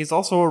side. He's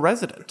also a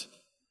resident.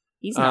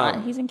 He's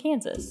not. He's in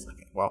Kansas.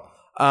 Well,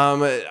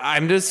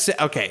 I'm just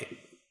okay.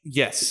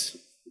 Yes,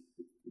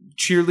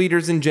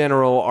 cheerleaders in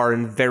general are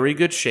in very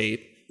good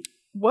shape.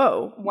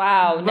 Whoa.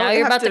 Wow. Now we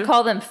you're have about to to-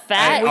 call them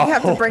fat? We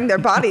have to bring their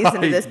bodies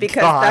into my this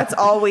because God. that's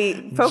all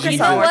we focus You on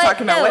know when we're what?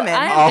 talking about No, women.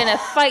 I'm gonna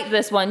fight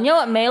this one. You know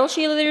what male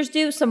cheerleaders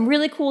do? Some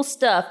really cool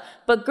stuff,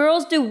 but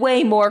girls do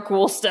way more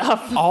cool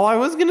stuff. All I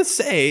was gonna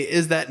say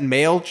is that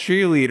male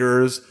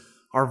cheerleaders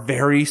are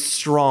very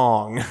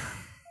strong.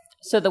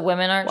 So the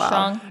women aren't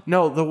strong.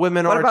 No, the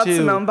women What are about too.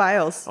 Simone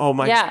Biles? Oh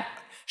my! Yeah.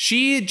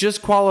 She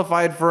just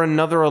qualified for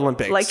another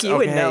Olympics. Like you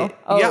would okay? know.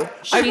 Oh, yeah,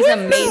 I she's would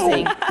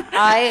amazing. know.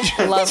 I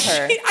love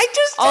her. I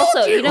just told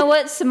Also, you know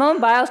what? Simone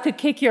Biles could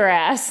kick your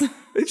ass.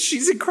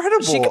 She's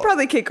incredible. She could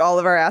probably kick all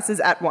of our asses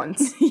at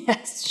once.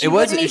 Yes, she It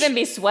was- wouldn't even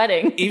be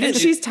sweating. even And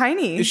she's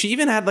tiny. She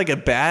even had like a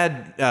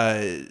bad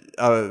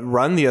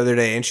run the other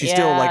day, and she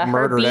still like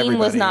murdered her beam everybody.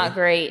 was not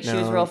great. She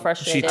was No. real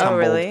frustrated. She Oh, tumbled.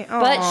 really?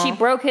 But Aw. she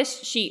broke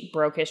history. She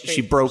broke history.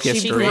 She broke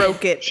history. She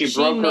broke it. She She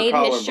broke her made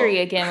collarbone. history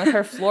again with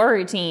her floor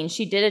routine.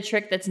 She did a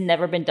trick that's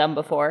never been done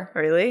before.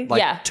 Really? Like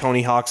Yeah.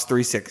 Tony Hawk's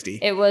 360.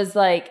 It was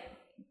like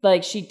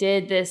she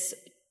did this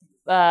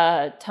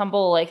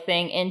tumble like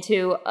thing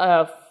into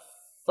a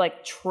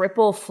like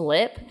triple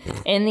flip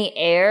in the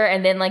air,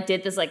 and then like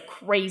did this like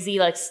crazy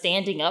like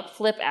standing up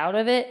flip out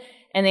of it.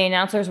 And the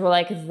announcers were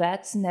like,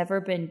 "That's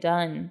never been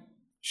done."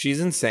 She's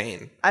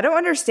insane. I don't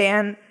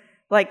understand.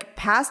 Like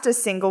past a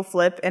single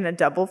flip and a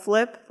double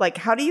flip, like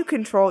how do you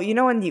control? You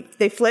know when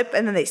they flip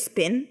and then they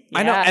spin.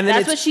 I know, Yeah, and then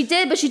that's it's- what she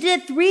did, but she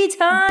did it 3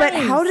 times. But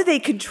how do they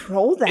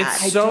control that?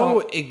 It's so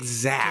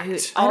exact.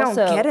 Dude, I don't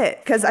also, get it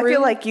because I through-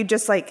 feel like you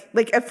just like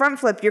a front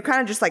flip. You're kind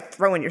of just like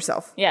throwing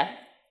yourself, Yeah,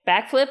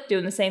 backflip,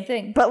 doing the same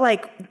thing. but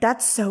like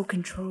that's so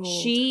controlled.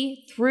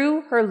 She,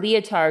 through her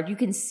leotard, you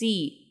can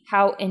see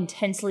how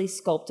intensely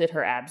sculpted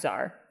her abs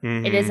are.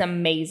 It is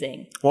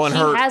amazing. Well, and she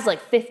her- has like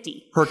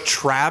 50. Her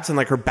traps and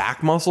like her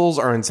back muscles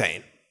are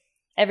insane.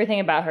 Everything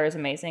about her is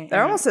amazing.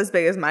 They're almost as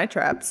big as my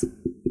traps.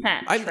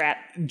 Trap.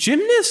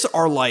 Gymnasts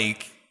are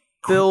like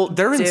Built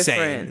They're different.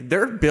 insane.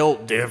 They're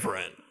built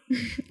different.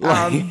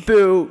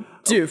 Boo,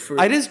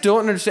 different. I just don't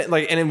understand.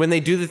 Like, and when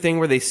they do the thing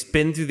where they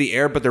spin through the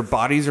air, but their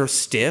bodies are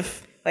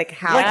stiff. Like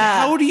how? Like,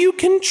 how do you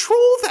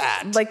control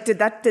that? Like did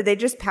they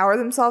just power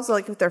themselves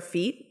like with their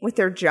feet, with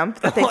their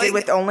jump that they Like- did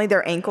with only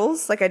their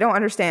ankles? Like I don't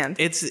understand.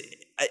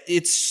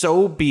 It's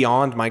so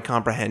beyond my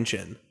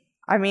comprehension.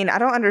 I mean, I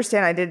don't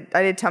understand.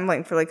 I did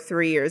tumbling for like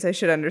 3 years. I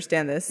should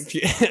understand this.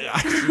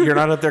 You're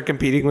not up there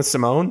competing with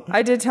Simone?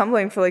 I did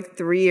tumbling for like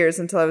 3 years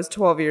until I was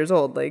 12 years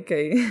old. Like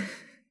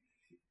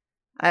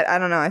I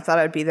don't know. I thought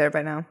I'd be there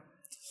by now.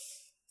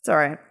 It's all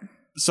right.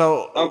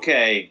 So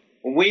Okay,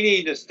 we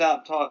need to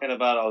stop talking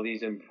about all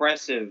these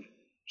impressive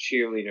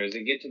cheerleaders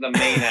and get to the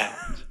main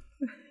act,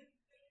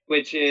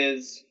 which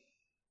is,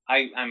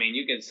 I mean,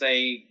 you can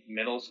say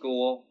middle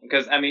school,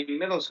 because, I mean,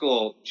 middle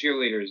school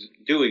cheerleaders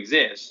do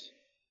exist.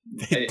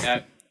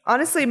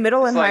 Honestly,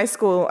 middle and like- high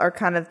school are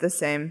kind of the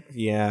same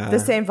yeah,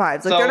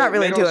 vibes. Like they're not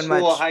really middle doing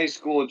school, much. high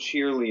school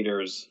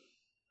cheerleaders,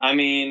 I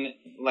mean,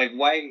 like,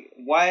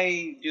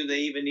 why do they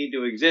even need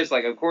to exist?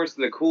 Like, of course,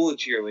 the cool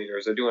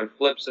cheerleaders are doing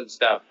flips and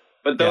stuff,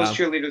 but those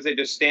cheerleaders, they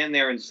just stand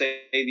there and say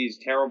these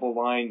terrible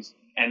lines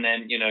and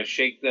then,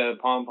 shake the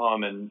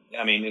pom-pom. And,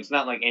 I mean, it's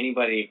not like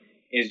anybody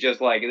is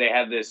just like, they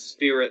have this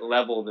spirit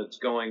level that's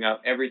going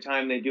up. Every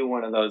time they do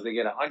one of those, they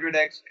get 100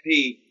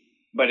 XP,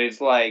 but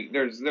it's like,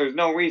 there's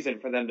no reason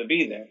for them to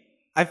be there.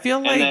 I feel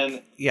like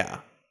then- yeah.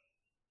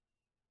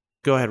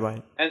 Go ahead,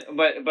 Wayne. And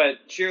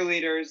but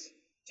cheerleaders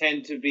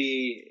tend to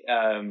be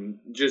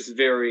just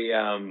very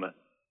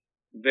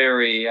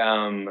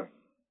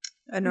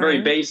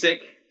Annoying.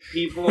 basic.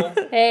 people.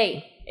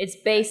 Hey, it's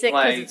basic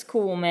because Like, it's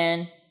cool,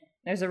 man.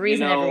 There's a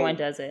reason know, everyone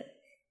does it.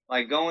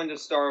 Like going to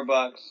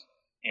Starbucks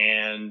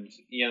and,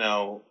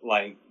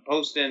 like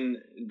posting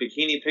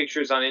bikini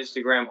pictures on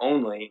Instagram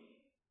only,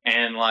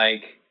 and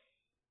like,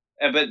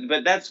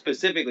 but that's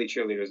specifically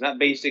cheerleaders, not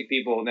basic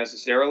people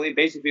necessarily.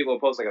 Basic people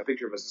post like a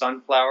picture of a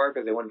sunflower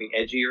because they want to be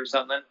edgy or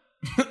something.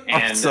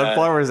 And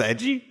Sunflower is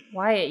edgy?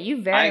 Wyatt,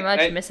 you very I- much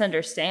I-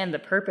 misunderstand the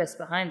purpose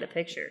behind the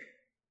picture.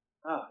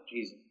 Oh,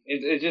 Jesus.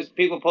 It's just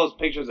people post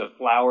pictures of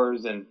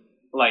flowers and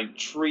like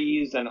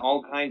trees and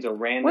all kinds of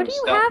random What do you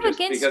stuff have just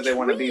against because they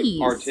want to be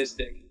trees?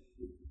 artistic.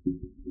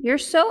 You're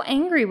so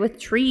angry with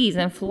trees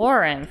and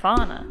flora and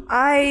fauna.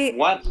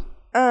 What?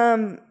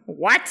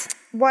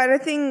 What? I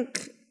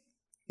think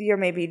you're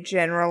maybe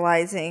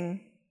generalizing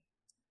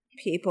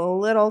people a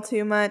little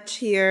too much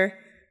here.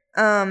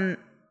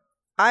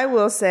 I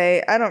will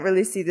say I don't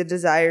really see the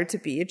desire to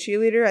be a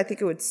cheerleader. I think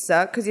it would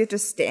suck because you have to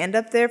stand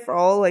up there for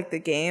all like the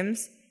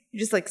games. You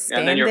just like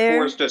stand And then you're there.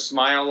 forced to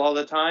smile all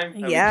the time?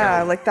 That'd be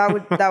Yeah, terrible. like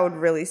that would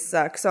really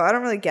suck. So I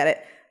don't really get it.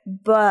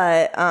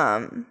 But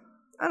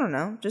I don't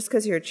know. Just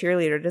because you're a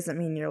cheerleader doesn't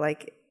mean you're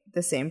like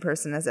the same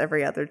person as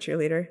every other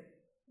cheerleader.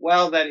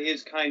 Well, that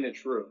is kind of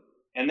true.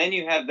 And then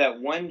you have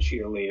that one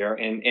cheerleader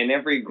in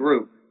every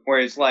group where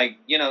it's like,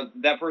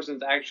 that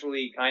person's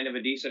actually kind of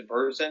a decent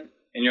person.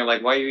 And you're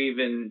like, why are you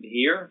even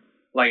here?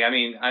 Like,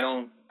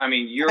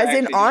 you're As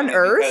in actually on doing it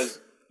Earth?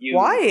 because you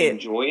Wyatt.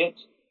 enjoy it.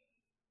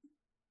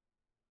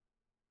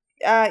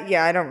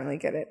 Yeah, I don't really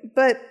get it.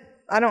 But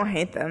I don't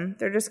hate them.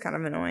 They're just kind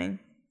of annoying.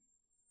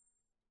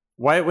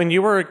 Why, when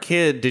you were a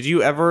kid, did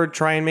you ever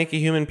try and make a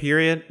human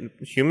period?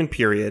 Human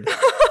period.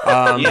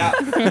 Yeah,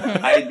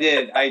 I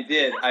did.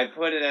 I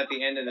put it at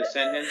the end of the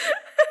sentence.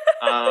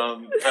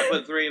 I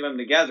put three of them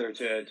together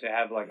to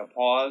have like a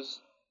pause.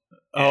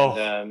 Oh.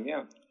 And,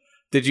 yeah.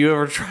 Did you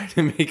ever try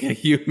to make a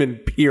human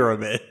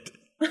pyramid?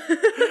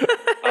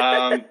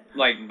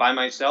 Like by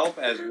myself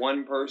as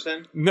one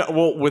person. No,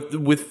 well,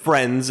 with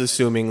friends,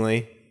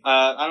 assumingly,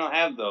 I don't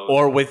have those.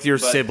 or with your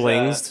But,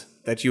 siblings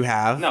that you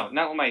have. No,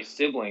 not with my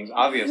siblings,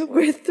 obviously.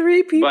 With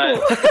 3 people. But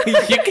You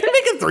can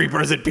make a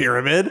 3-person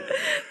pyramid.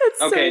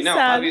 That's okay, so no,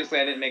 sad. obviously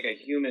I didn't make a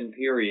human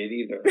period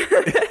either.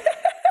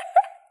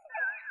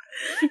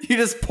 You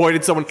just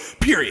pointed someone.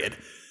 Period.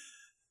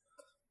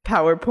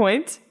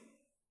 PowerPoint.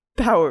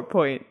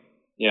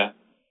 Yeah,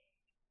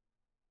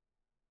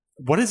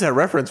 What is that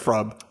reference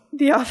from?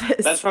 The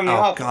Office. that's from the Oh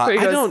office. God, Where he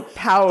I goes, don't.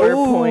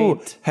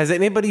 PowerPoint. Ooh, has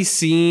anybody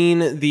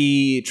seen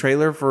the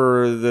trailer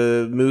for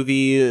the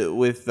movie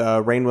with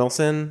Rainn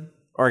Wilson?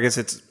 Or I guess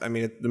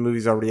the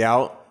movie's already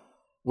out.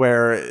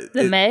 Where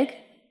The Meg?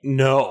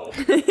 No,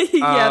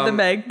 Yeah, the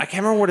Meg. I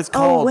can't remember what it's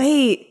called. Oh,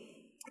 wait.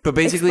 But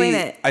basically,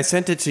 Explain it. I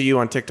sent it to you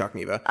on TikTok,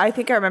 Neva. I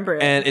think I remember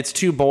it. And it's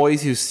two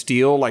boys who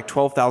steal like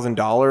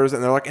 $12,000,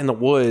 and they're like in the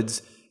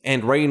woods.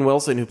 And Rainn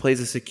Wilson, who plays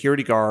a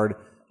security guard,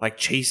 like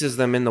chases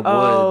them in the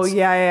Oh, woods.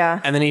 yeah.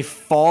 And then he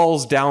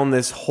falls down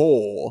this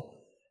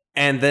hole.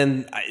 And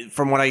then,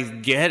 from what I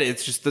get,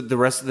 it's just that the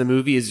rest of the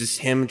movie is just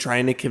him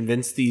trying to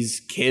convince these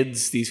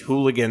kids, these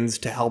hooligans,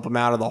 to help him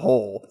out of the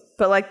hole.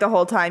 But like the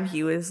whole time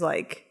he's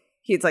like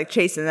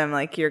chasing them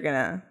like you're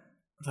gonna.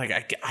 Like,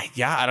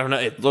 I don't know.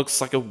 It looks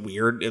like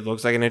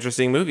an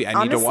interesting movie.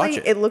 I need to watch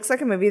it. It looks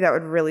like a movie that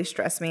would really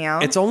stress me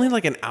out. It's only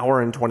like an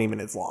hour and 20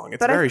 minutes long.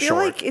 It's but very I feel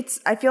short. like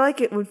I feel like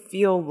it would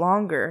feel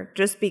longer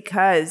just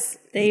because.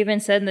 They even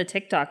said in the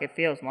TikTok it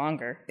feels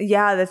longer.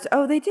 Yeah,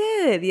 they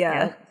did.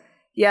 Yeah.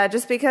 Yeah,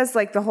 just because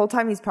like the whole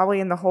time he's probably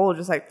in the hole,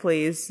 just like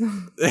please.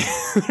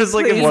 There's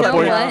like Please at You one know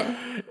point.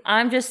 what?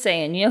 I'm just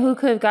saying, you know who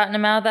could have gotten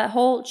him out of that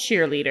hole?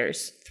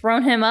 Cheerleaders.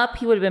 Thrown him up,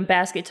 he would have been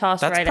basket tossed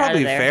That's right out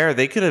probably of there. fair.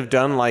 They could have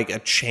done like a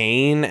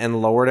chain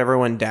and lowered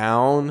everyone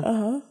down.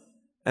 Uh-huh.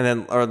 And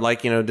then, or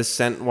like, just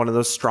sent one of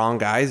those strong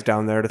guys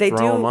down there to They throw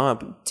do them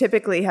up.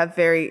 typically have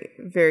very,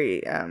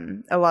 very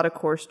a lot of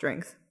core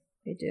strength.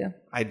 They do.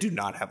 I do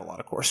not have a lot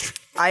of core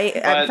strength. I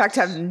in But- fact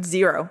have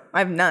 0. I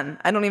have none.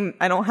 I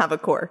don't have a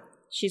core.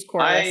 She's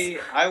coreless.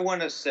 I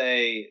want to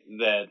say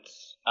that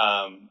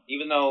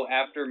even though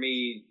after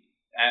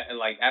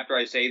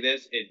I say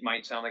this, it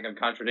might sound like I'm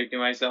contradicting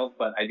myself,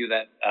 but I do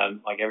that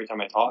like every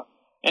time I talk.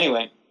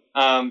 Anyway,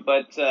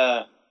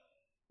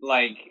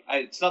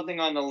 something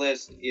on the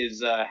list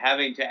is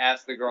having to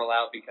ask the girl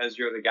out because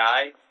you're the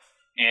guy,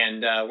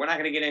 and we're not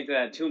going to get into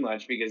that too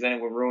much because then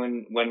it will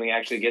ruin when we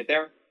actually get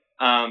there.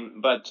 I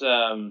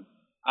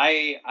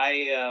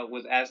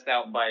was asked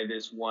out by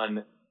this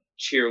one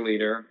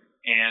cheerleader.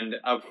 And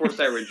of course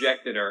I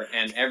rejected her,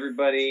 and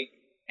everybody,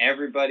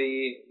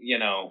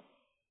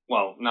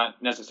 well,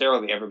 not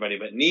necessarily everybody,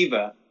 but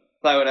Neva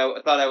thought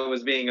I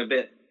was being a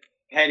bit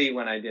petty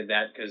when I did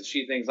that because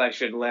she thinks I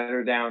should let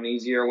her down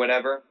easy or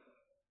whatever.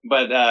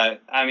 But, I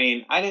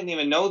didn't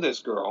even know this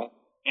girl,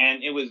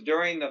 and it was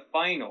during the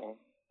final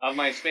of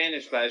my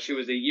Spanish class. She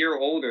was a year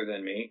older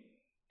than me,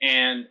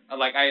 and,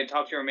 I had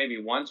talked to her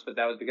maybe once, but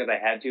that was because I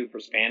had to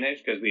for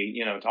Spanish because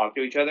we, talked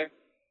to each other.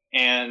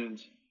 And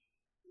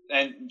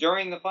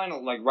during the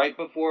final, right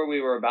before we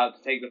were about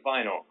to take the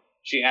final,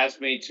 she asked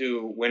me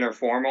to win her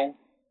formal.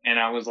 And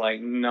I was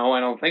like, no, I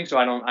don't think so.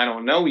 I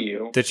don't know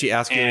you. Did she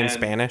ask you in And-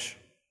 Spanish?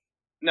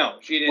 No,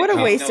 she didn't. What a she didn't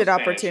know wasted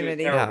Spanish. She was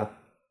opportunity. terrible.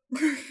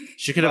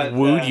 She could have But,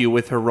 wooed you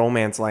with her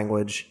romance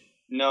language.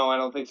 No, I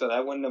don't think so.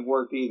 That wouldn't have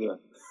worked either.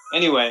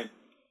 Anyway,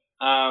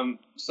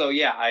 so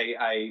yeah,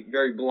 I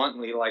very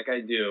bluntly, like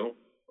I do,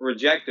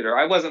 rejected her.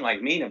 I wasn't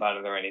like mean about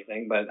it or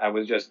anything, but I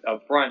was just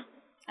upfront.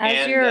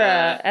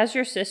 As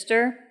your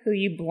sister, who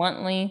you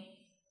bluntly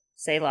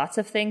say lots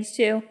of things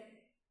to,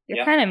 you're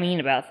Yep. kind of mean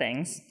about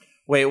things.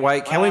 Wait,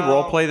 Wyatt, can we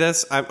role play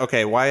this?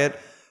 Okay, Wyatt.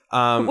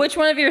 Which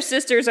one of your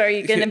sisters are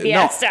you going to be no,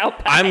 asked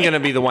out by? I'm going to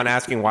be the one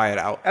asking Wyatt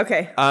out.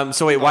 Okay.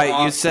 So wait,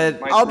 Wyatt, you said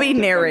I'll be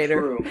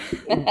narrator.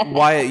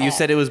 Wyatt, you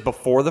said it was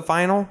before the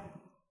final?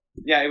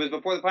 Yeah, it was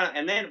before the final,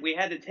 and then we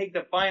had to take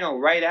the final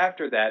right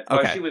after that. While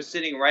Okay. she was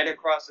sitting right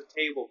across the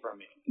table from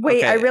me. Wait,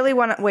 Okay. I really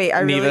want to. Wait,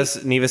 I really.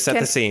 Neva set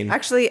Can- the scene.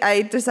 Actually,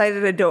 I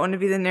decided I don't want to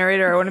be the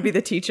narrator. I want to be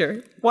the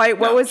teacher. Why?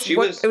 What No, was? she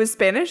What, was- it was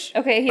Spanish.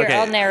 Okay, here, Okay,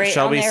 I'll narrate.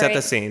 Shelby, I'll set narrate.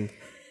 the scene.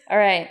 All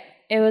right.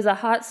 It was a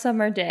hot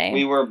summer day.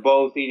 We were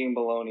both eating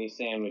bologna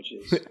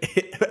sandwiches.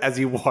 As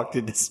you walked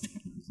into space.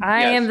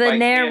 I Yes, am the by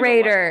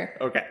narrator.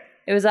 Okay.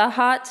 It was a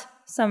hot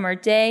summer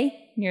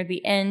day near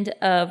the end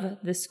of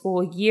the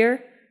school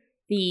year.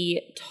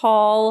 The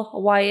tall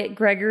Wyatt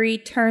Gregory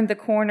turned the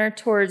corner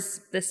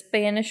towards the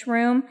Spanish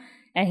room,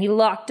 and he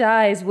locked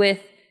eyes with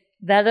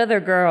that other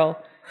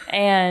girl.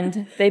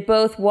 And they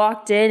both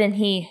walked in, and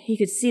he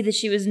could see that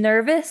she was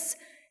nervous.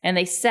 And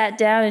they sat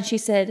down, and she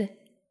said,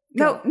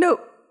 No.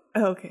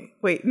 Oh, okay.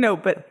 Wait. No,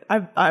 but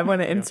I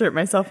want to insert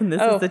myself in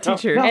this as the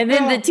teacher. and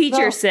then the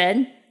teacher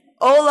said,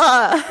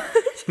 Hola,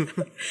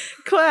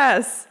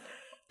 class.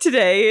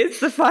 Today is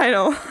the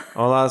final.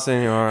 Hola,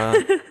 senora.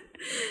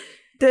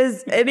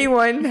 Does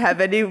anyone have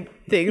anything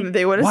that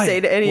they want to Wyatt, say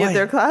to any of Wyatt.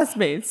 their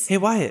classmates? Hey,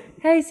 Wyatt.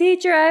 "Hey,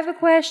 teacher, I have a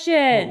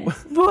question.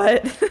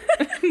 What?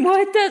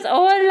 What does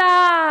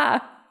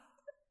hola?"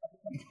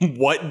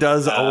 What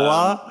does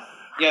Allah?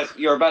 Yes,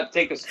 you're about to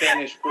take a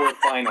Spanish 4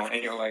 final,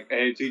 and you're like,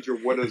 "Hey, teacher,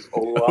 what is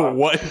hola?"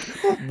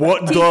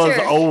 What does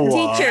Allah?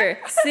 Teacher,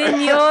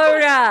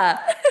 senora,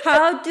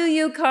 how do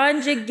you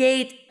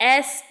conjugate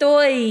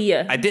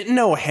estoy? I didn't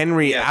know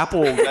Henry Yes,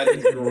 Apple that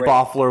is great.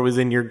 Boffler was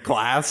in your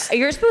class.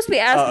 You're supposed to be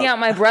asking out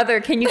my brother.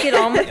 Can you get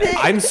on with it?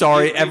 I'm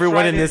sorry, You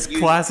everyone tried in to this use-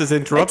 class is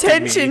interrupting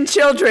Attention, me.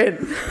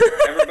 children.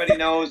 Everybody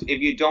knows if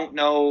you don't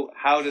know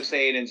how to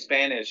say it in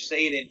Spanish,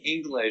 say it in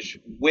English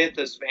with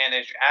a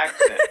Spanish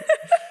accent.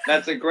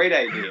 That's a great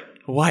idea.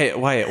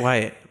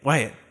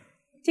 Wyatt.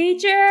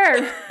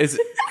 Teacher, Is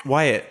it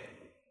Wyatt? So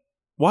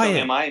Wyatt.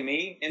 am I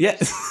me? In Yes.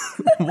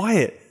 this?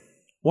 Wyatt.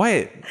 What?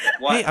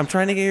 Hey, I'm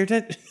trying to get your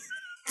attention.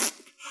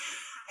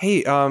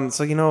 Hey, so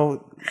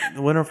the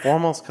winter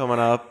formal's coming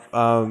up.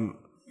 And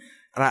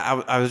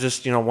I was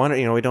just,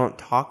 wondering, we don't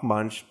talk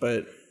much,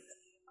 but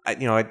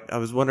I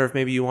was wondering if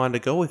maybe you wanted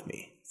to go with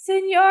me.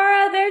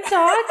 senora, they're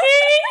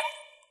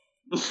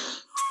talking.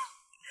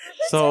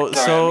 So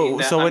Sorry,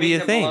 what do you I'm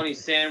eating a think? bologna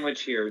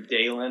sandwich here,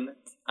 Dalen.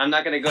 I'm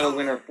not going to go to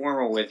winter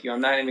formal with you.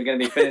 I'm not even going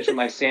to be finished with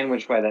my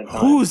sandwich by that time.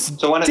 Who's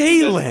so why don't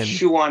you Dalen? just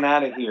chew on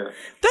out of here?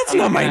 That's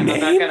not my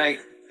name.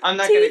 I'm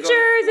not going to go Teacher,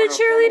 to the winter formal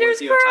cheerleader's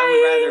with you.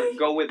 I would rather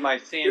go with my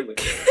sandwich.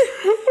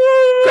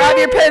 Grab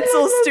your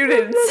pencils,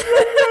 students.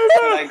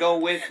 Could I go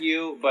with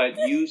you, but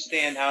you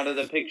stand out of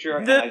the picture,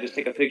 and I just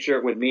take a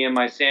picture with me and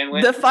my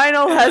sandwich? The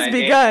final and has I dance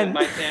begun. with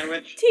my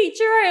sandwich?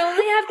 Teacher, I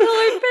only have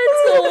colored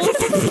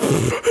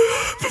pencils.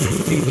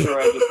 Teacher,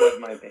 I just wet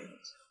my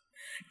pants.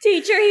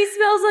 Teacher, he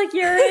smells like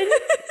urine.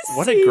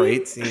 What a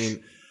great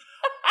scene.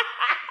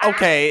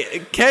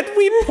 Okay, can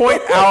we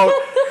point out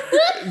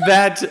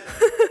that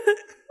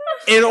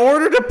in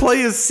order to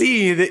play a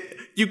scene,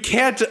 you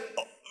can't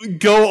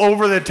go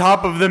over the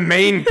top of the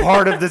main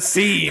part of the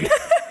scene?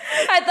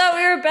 I thought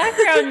we were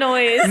background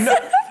noise.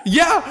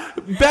 Yeah,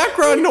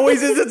 background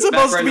noise isn't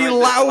supposed to be Background noise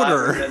is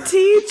louder. than-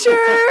 Teacher.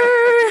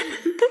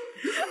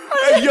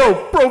 Hey, yo,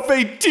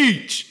 profane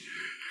teach.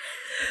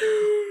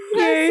 I'm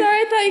sorry,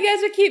 I thought you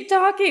guys would keep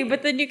talking,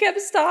 but then you kept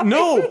stopping.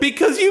 No,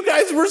 because you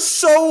guys were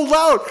so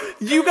loud.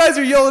 You guys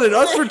are yelling at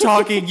us for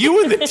talking.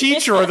 You and the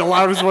teacher are the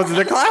loudest ones in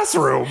the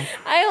classroom.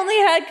 I only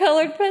had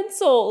colored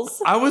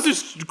pencils. I was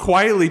just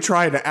quietly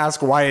trying to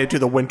ask Wyatt to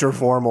the winter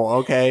formal,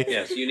 okay?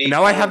 Yes, you need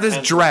Now I have this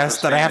pencils dress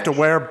for that I have to Spanish.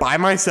 wear by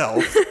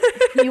myself.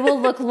 You will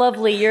look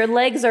lovely. Your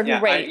legs are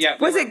great. we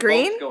Was were it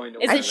green? both going to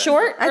Is wear it that.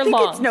 short or I think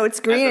long? it's it's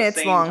green. At the It's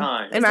same long.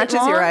 time. It Is it matches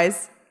long? your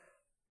eyes.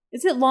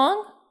 Is it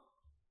long?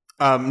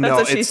 No,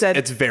 what she said.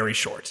 it's very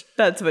short.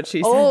 That's what she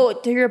said. Oh,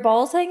 do your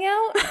balls hang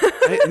out?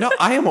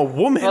 I am a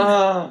woman.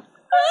 Whoa.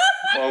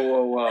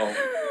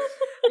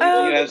 You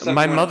have something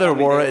My you wanna mother tell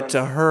me, wore Dylan? it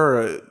to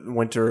her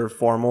winter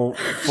formal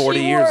 40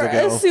 She years wore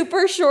ago. a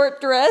super short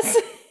dress.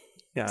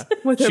 Yeah.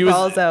 With her She was-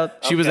 balls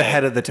out. She was Okay.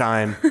 ahead of the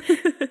time.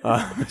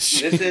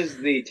 This is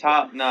the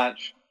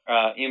top-notch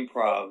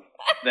improv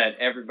that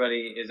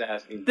everybody is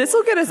asking This for.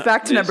 will get us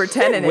back to number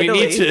 10 in we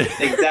Italy. need to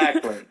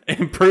Exactly.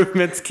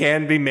 improvements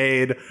can be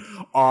made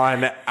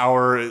on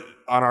our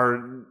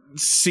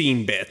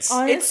scene bits.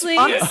 Honestly,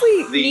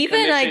 honestly, The Neva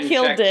and I commission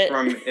killed checks it.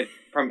 From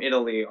from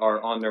Italy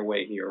are on their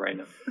way here right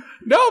now.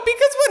 No,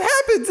 because what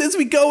happens is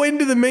we go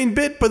into the main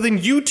bit, but then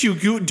you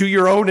two do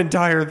your own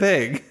entire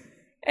thing.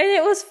 And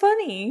it was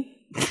funny.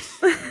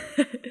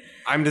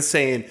 I'm just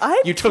saying,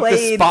 I you took the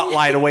played-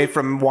 spotlight away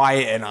from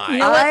Wyatt and You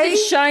know what? They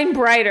shine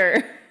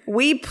brighter.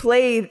 We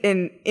played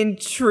an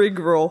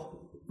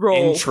integral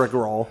role.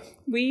 Integral.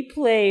 We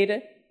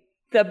played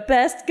the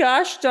best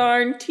gosh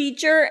darn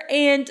teacher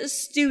and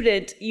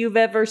student you've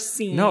ever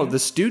seen. No, the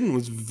student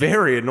was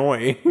very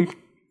annoying.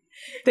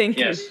 Thank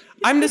you. Yes.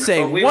 I'm just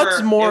saying, But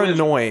what's more it was-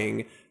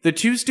 annoying? The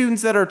two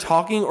students that are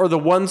talking, or the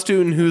one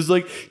student who's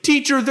like,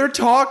 "Teacher, they're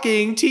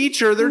talking.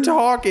 Teacher, they're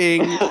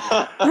talking."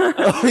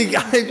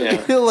 I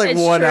feel like It's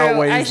one true.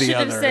 outweighs I the should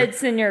other. have said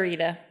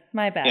senorita.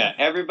 My bad. Yeah,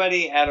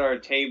 everybody at our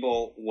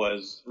table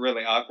was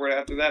really awkward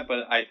after that, but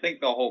I think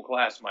the whole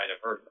class might have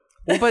heard it.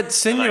 Well, but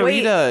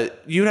senorita,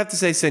 you'd have to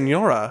say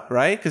senora,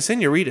 right? Because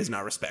senorita is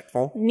not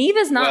respectful.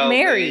 Neva's not Well,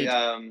 married.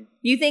 the,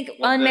 You think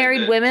well,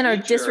 unmarried the women are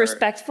teacher-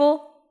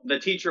 disrespectful? the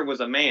teacher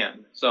was a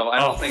man, so I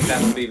don't Oh. think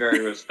that would be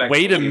very respectful.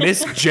 Way to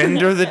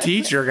misgender the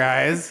teacher,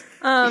 guys.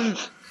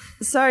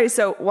 Sorry.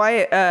 So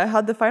why?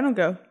 How'd the final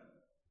go?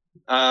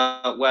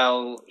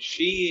 Well,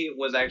 she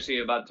was actually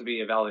about to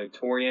be a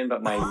valedictorian,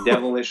 but my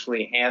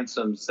devilishly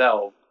handsome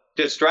self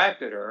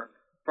distracted her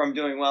from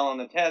doing well on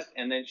the test,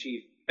 and then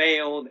she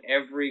failed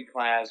every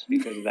class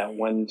because of that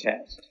one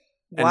test.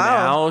 And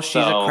Wow. now she's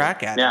a So,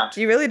 crack addict.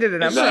 Yeah, You really did a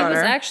number She on was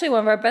her. actually one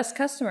of our best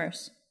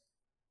customers.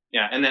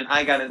 yeah, and then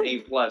I got an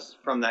A+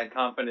 from that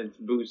confidence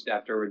boost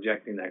after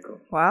rejecting that girl.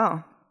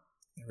 Wow.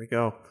 There we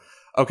go.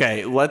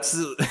 Okay, let's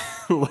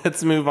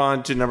move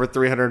on to number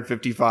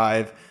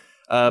 355.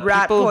 Rat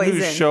people poison.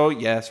 who show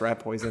rat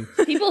poison.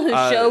 People who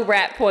show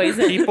rat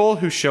poison People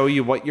who show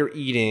you what you're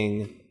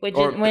eating, when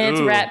it's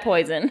ooh, rat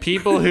poison.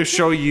 people who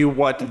show you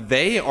what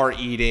they are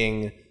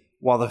eating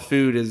while the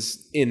food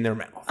is in their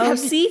mouth. Oh,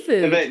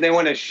 seafood. They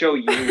want to show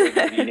you what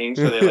you're eating,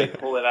 so they like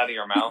pull it out of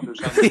your mouth or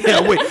something.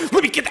 Yeah, wait,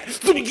 let me get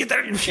that. Let me get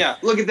that. Yeah,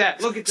 look at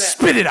that. Look at that.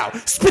 Spit it out.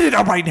 Spit it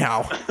out right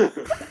now.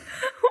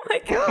 Oh my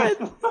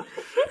god.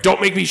 Don't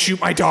make me shoot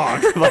my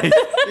dog. Like,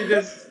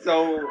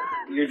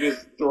 You're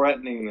just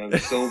threatening them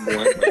so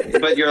bluntly.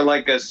 But you're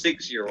like a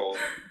 6-year-old.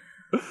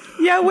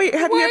 Yeah. Wait.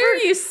 Have Why you are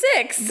ever? you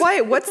 6?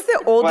 Why? What's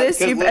the oldest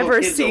 'Cause you've little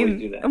ever kids always do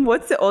seen? that.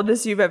 What's the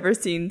oldest you've ever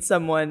seen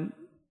someone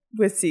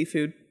with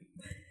seafood?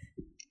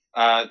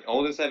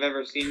 Oldest I've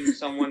ever seen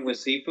someone with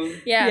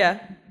seafood? Yeah.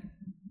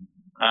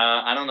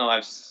 I don't know.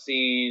 I've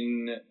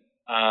seen.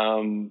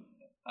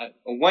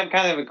 What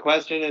kind of a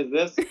question is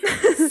this?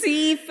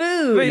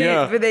 Seafood. But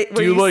yeah. but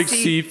Do you like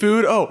see-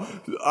 seafood? Oh,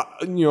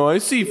 I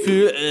see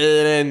food.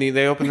 And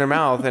they open their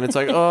mouth, and it's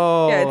like,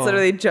 oh. Yeah, it's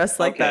literally just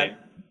like Okay. that.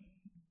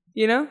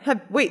 You know?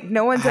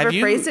 No one's Have ever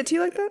you- phrased it to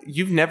you like that?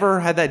 You've never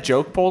had that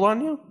joke pulled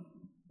on you?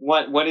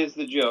 What is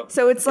the joke?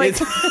 So it's like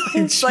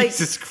it's like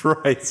Jesus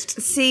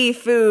Christ.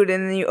 seafood,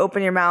 and then you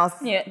open your mouth.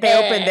 Yeah. They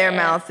open their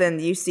mouth, and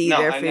you see No,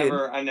 their I food.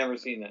 I've never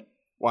seen that.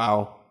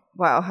 Wow.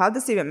 Wow, how'd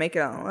this even make it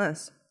on the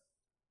list?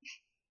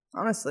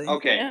 Honestly.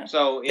 Okay, Yeah.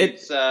 so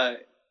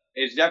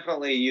it's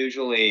definitely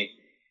usually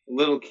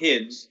little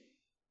kids,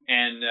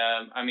 and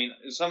I mean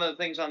some of the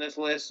things on this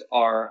list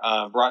are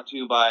brought to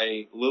you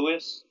by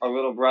Lewis, our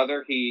little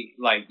brother. He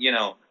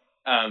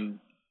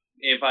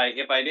if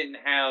I didn't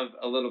have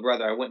a little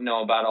brother, I wouldn't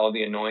know about all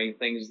the annoying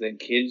things that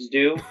kids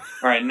do.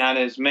 All right, not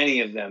as many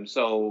of them.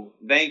 So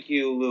thank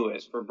you,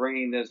 Lewis, for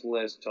bringing this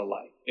list to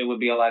life. It would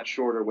be a lot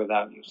shorter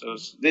without you. So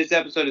this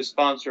episode is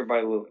sponsored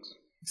by Lewis.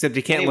 Except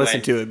you can't Anyway.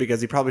 listen to it because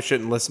he probably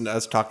shouldn't listen to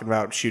us talking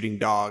about shooting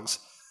dogs.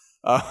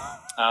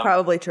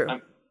 Probably true.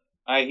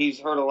 He's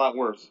heard a lot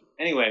worse.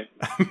 Anyway,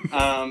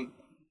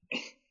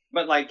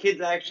 but like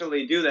kids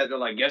actually do that. They're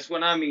like, "Guess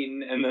what I'm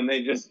eating," and then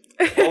they just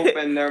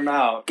open their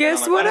mouth.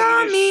 Guess And I'm like, what "Why don't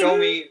you I'm just Show eating?"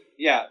 me,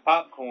 yeah,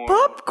 popcorn.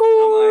 Popcorn.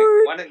 I'm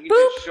like, why don't you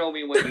Boop. just show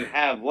me what you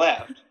have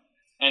left?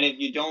 And if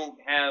you don't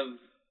have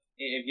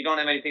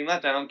anything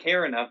left, I don't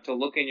care enough to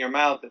look in your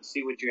mouth and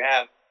see what you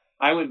have.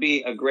 I would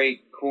be a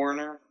great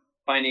coroner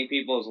finding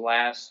people's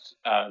last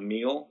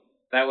meal.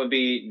 That would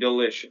be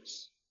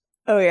delicious.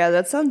 Oh yeah,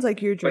 that sounds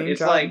like your dream But it's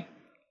job.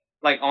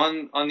 like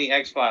on the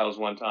X-Files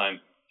one time,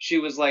 she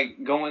was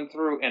like going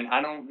through, and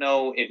I don't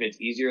know if it's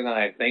easier than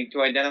I think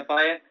to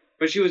identify it,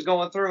 but she was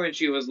going through and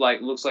she was like,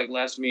 looks like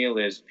last meal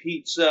is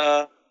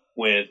pizza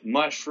with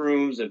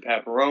mushrooms and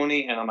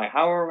pepperoni, and I'm like,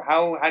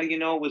 how do you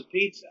know it was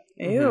pizza?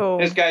 Ew.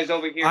 This guy's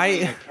over here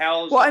being a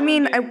cow's Well, I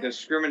mean, being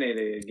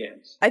discriminated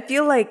against. I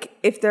feel like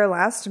if their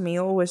last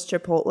meal was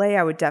Chipotle,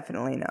 I would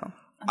definitely know.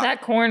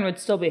 That corn would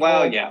still be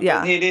Well, whole. yeah,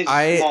 Yeah. but it is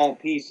small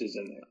pieces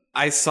in there.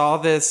 I saw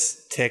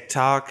this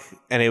TikTok,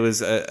 and it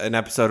was an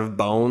episode of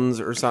Bones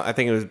or something. I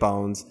think it was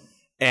Bones.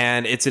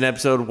 And it's an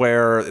episode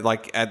where,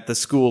 like, at the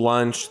school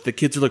lunch, the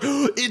kids are like,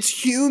 oh, it's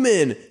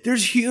human.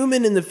 There's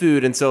human in the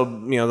food. And so,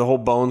 the whole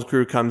Bones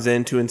crew comes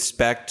in to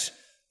inspect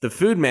the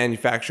food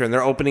manufacturer, and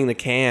they're opening the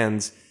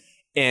cans.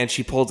 And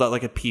she pulls out,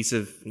 like, a piece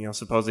of,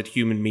 supposed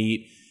human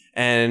meat.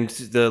 And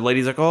the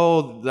lady's like,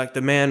 oh, like,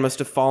 the man must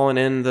have fallen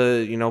in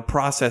the,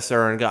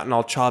 processor and gotten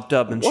all chopped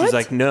up. And she's What?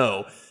 like,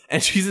 no.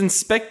 And she's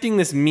inspecting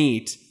this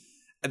meat.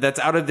 that's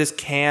out of this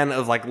can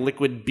of like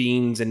liquid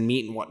beans and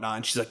meat and whatnot.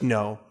 And she's like,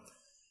 no,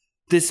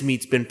 this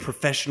meat's been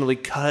professionally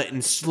cut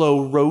and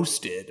slow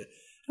roasted.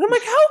 And I'm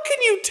like, how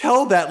can you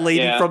tell that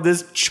lady from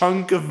this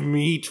chunk of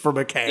meat from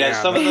a can?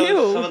 Yeah, some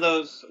of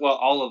those, well,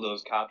 all of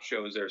those cop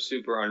shows are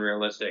super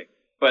unrealistic.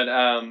 But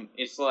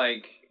it's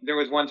like, there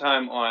was one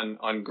time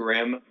on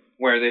Grimm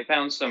where they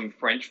found some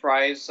French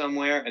fries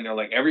somewhere, and they're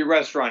like, every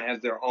restaurant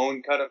has their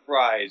own cut of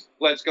fries.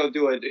 Let's go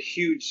do a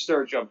huge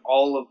search of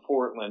all of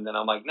Portland. And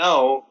I'm like,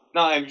 no,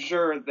 I'm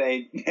sure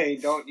they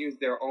don't use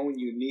their own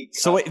unique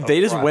So wait,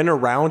 they just went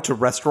around to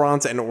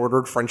restaurants and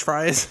ordered French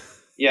fries?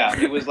 Yeah,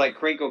 it was like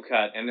crinkle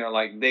cut, and they're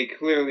like, they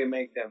clearly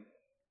make them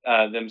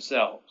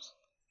themselves.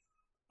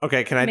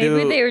 Okay, can I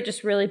Maybe they were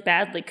just really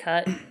badly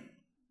cut.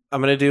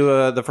 I'm going to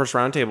do the first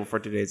roundtable for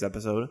today's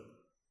episode.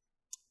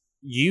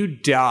 You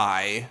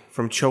die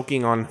from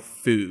choking on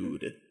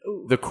food.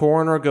 Ooh. The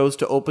coroner goes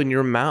to open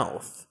your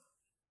mouth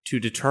to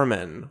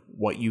determine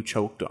what you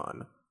choked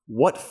on.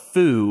 What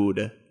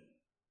food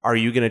are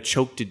you going to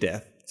choke to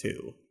death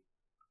to?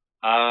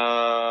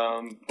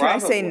 Can I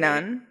say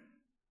none?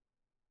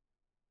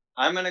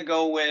 I'm going to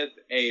go with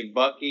a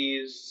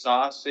Buc-ee's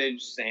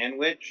sausage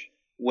sandwich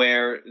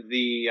where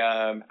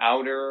the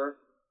outer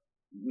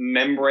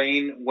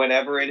membrane,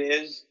 whatever it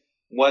is,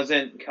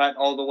 wasn't cut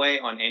all the way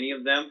on any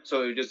of them.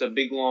 So it was just a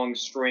big long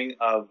string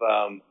of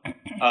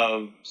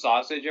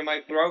sausage in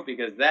my throat,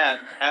 because that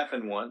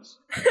happened once.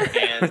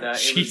 And it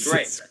was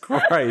great. Jesus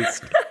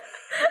Christ.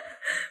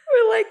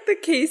 We're like, the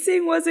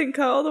casing wasn't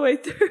cut all the way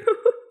through.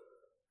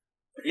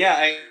 Yeah,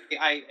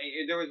 I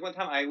there was one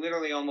time I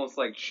literally almost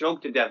like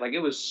choked to death. Like,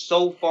 it was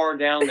so far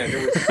down there.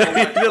 There was so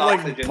much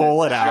sausage in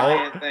pull this it out.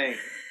 giant thing.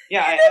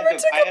 Yeah,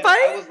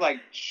 I was like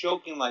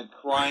choking, like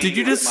crying. Did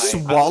you just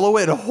swallow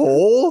it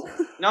whole?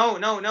 No.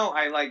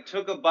 I like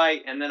took a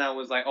bite, and then I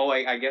was like, oh,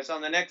 I guess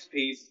on the next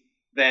piece,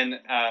 then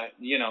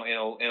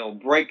it'll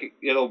break,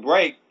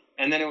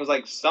 and then it was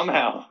like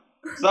somehow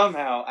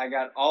I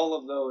got all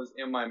of those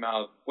in my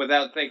mouth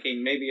without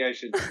thinking maybe I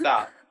should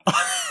stop.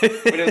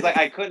 But it was like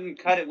I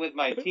couldn't cut it with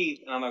my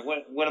teeth, and I'm like,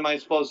 what am I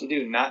supposed to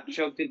do? Not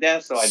choke to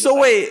death? So I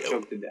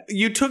choked to death.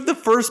 You took the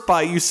first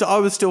bite, you saw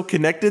it was still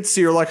connected,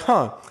 so you're like,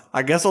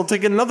 I guess I'll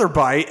take another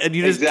bite, and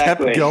you just kept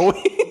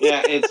going.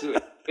 Yeah,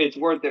 it's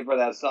worth it for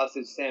that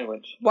sausage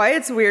sandwich.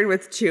 Wyatt's weird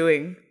with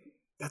chewing.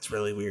 That's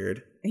really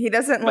weird. He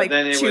doesn't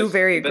chew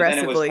very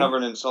aggressively. But then it was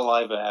covered in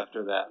saliva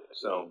after that.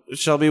 So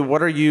Shelby,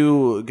 what are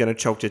you gonna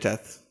choke to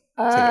death?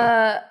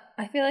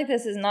 I feel like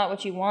this is not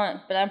what you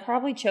want, but I'm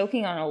probably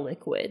choking on a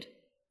liquid,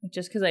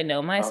 just because I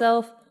know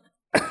myself.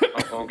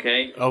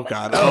 Okay. Oh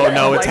God! Oh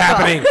no! It's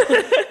happening!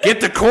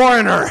 Get the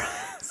coroner.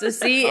 So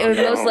see, it would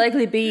most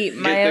likely be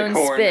my own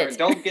spit.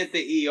 Don't get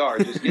the ER.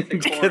 Just get the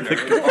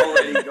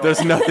coroner.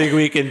 There's nothing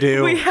we can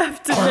do. We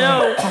have to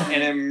know.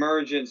 An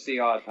emergency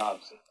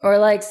autopsy. Or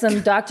like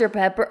some Dr.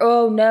 Pepper.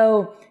 Oh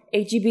no,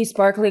 HEB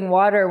sparkling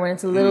water when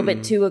it's a little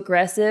bit too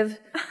aggressive.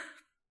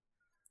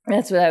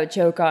 That's what I would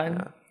choke on.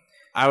 Yeah.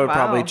 I would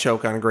probably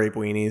choke on grape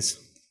weenies.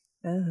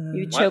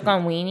 You would choke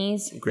on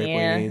weenies? Grape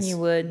weenies. Yeah, you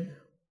would.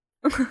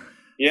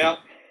 Yeah,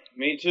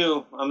 me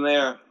too. I'm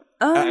there.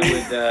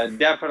 I would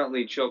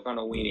definitely choke on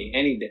a weenie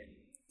any day.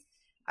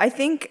 I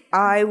think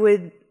I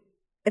would,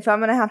 if I'm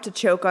going to have to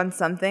choke on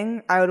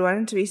something, I would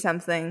want it to be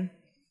something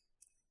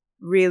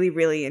really,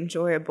 really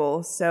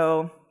enjoyable.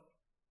 So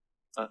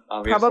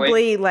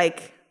probably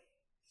like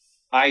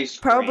ice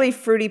cream. Probably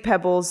Fruity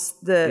Pebbles,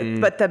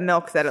 but the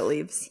milk that it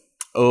leaves.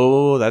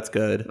 Oh, that's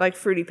good. Like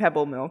Fruity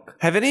Pebble milk.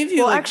 Have any of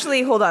you... Well,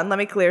 actually, hold on. Let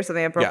me clear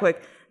something up real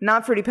quick.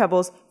 Not Fruity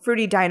Pebbles.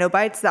 Fruity Dino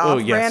Bites, the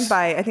off-brand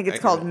by, I think it's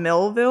called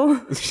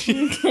Millville.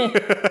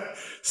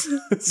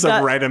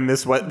 Some random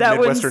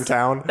Midwestern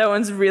town. That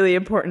one's really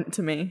important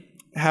to me.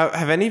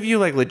 Have any of you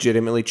like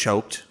legitimately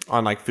choked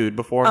on like food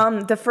before?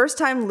 The first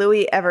time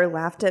Louis ever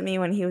laughed at me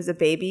when he was a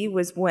baby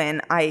was when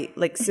I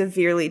like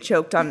severely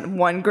choked on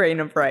 1 grain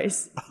of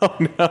rice. Oh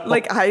no!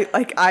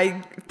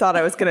 I thought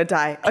I was gonna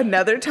die.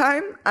 Another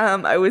time,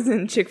 I was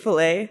in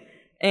Chick-fil-A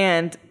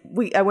and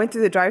I went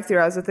through the drive-thru.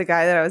 I was with the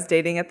guy that I was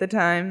dating at the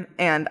time,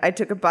 and I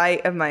took a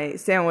bite of my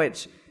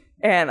sandwich.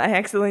 And I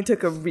accidentally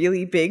took a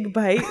really big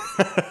bite,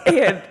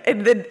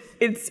 and then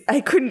I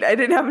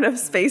didn't have enough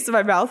space in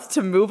my mouth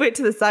to move it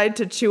to the side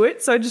to chew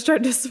it, so I just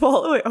tried to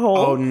swallow it whole.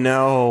 Oh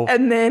no!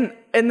 And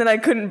then I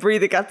couldn't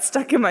breathe; it got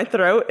stuck in my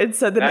throat, and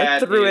so then I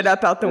threw it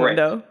up out the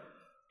window.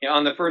 Yeah,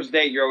 on the first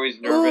date, you're always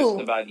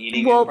nervous about eating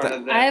in front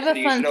of them. I have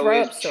a fun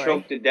throw-up story.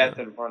 Choke to death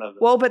in front of them.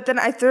 Well, but then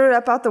I threw it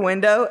up out the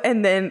window,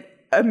 and then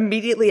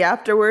immediately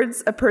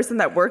afterwards, a person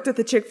that worked at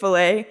the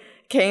Chick-fil-A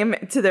came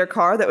to their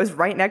car that was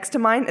right next to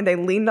mine, and they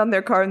leaned on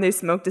their car and they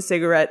smoked a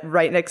cigarette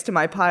right next to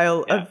my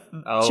pile of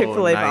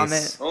Chick-fil-A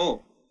vomit.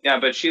 Oh, yeah,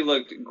 but she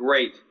looked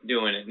great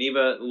doing it.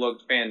 Neva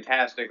looked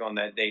fantastic on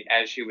that date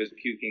as she was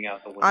puking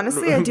out the window.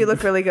 Honestly, I do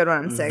look really good when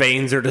I'm sick.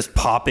 Veins are just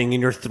popping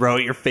in your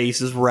throat. Your face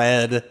is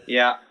red.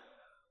 Yeah.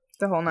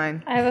 The whole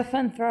 9. I have a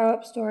fun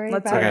throw-up story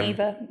about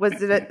Neva.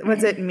 Was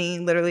it me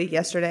literally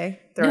yesterday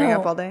throwing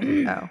up all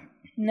day? Oh.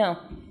 No.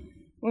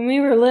 When we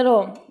were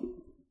little...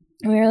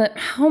 And we were like,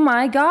 oh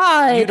my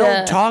God. You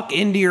don't talk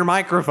into your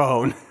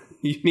microphone.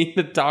 You need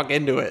to talk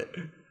into it.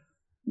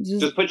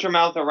 Just put your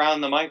mouth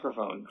around the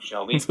microphone,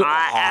 Shelby.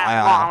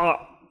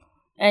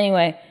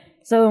 Anyway,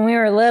 so when we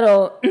were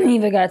little,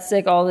 Eva got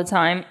sick all the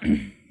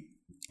time,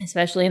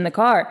 especially in the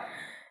car.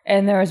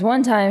 And there was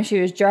one time she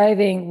was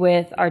driving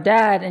with our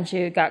dad and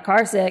she got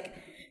car sick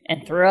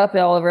and threw up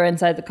all over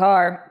inside the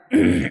car.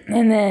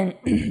 And then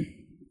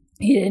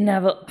he didn't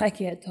have I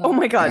can't talk. Oh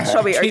my God,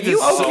 Shelby, are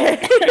you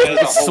okay?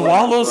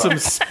 Swallow some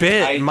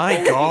spit.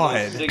 My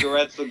God.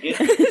 Cigarettes will get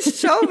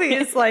Shelby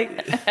is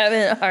like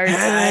Having a hard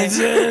time.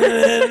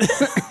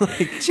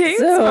 chain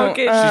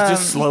smoking. She's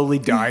just slowly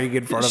dying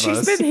in front of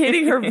us. She's been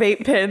hitting her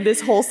vape pen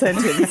this whole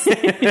sentence.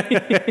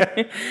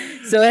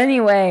 So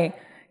anyway,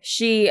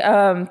 she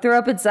threw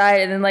up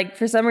inside, and then like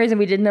for some reason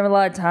we didn't have a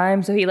lot of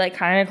time, so he like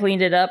kind of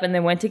cleaned it up and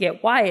then went to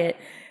get Wyatt.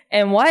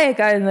 And Wyatt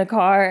got in the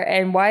car,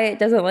 and Wyatt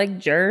doesn't like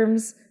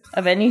germs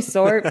of any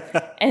sort.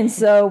 And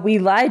so we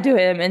lied to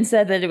him and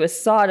said that it was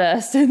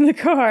sawdust in the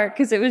car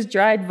because it was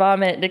dried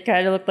vomit and it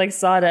kind of looked like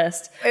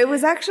sawdust. It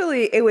was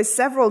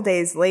several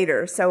days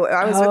later. So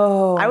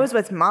I was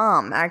with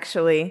Mom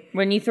actually.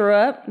 When you threw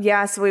up?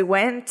 Yeah, so we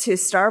went to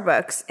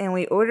Starbucks and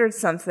we ordered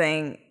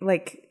something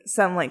like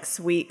some like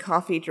sweet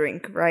coffee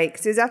drink, right?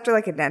 Because it was after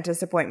like a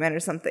dentist appointment or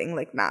something,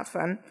 like not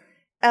fun.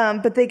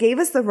 But they gave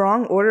us the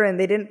wrong order and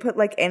they didn't put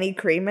like any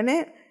cream in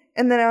it.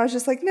 And then I was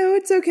just like, no,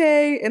 it's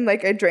okay. And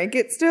like I drank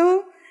it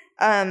still.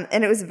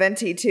 And it was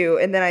venti too.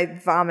 And then I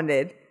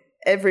vomited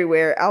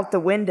everywhere out the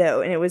window.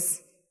 And it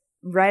was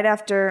right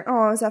after, it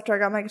was after I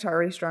got my guitar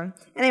restrung.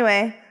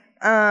 Anyway,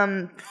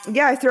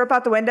 yeah, I threw up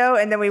out the window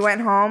and then we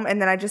went home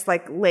and then I just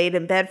like laid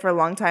in bed for a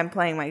long time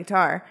playing my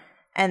guitar.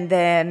 And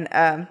then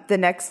the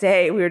next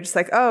day we were just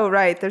like, oh,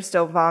 right, there's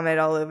still vomit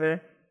all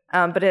over.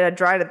 But it had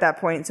dried at that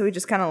point. So we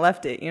just kind of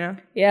left it, you know?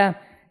 Yeah.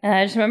 And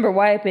I just remember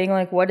Wyatt being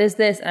like, what is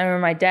this? And I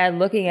remember my dad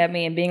looking at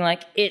me and being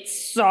like,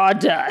 it's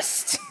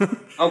sawdust.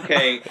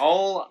 Okay,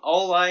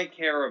 all I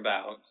care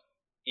about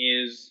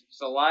is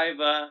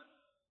saliva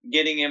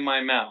getting in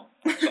my mouth.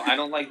 So I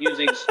don't like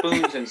using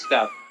spoons and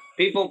stuff.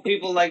 People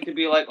like to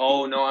be like,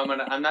 oh no,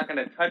 I'm not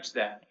gonna touch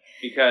that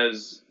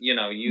because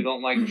you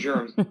don't like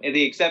germs. And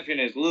the exception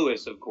is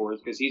Lewis, of course,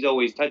 because he's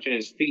always touching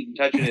his feet and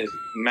touching his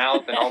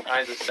mouth and all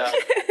kinds of stuff.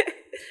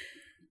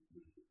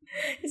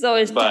 He's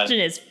always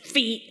touching his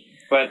feet.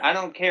 But I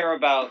don't care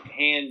about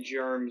hand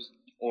germs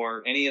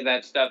or any of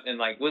that stuff. And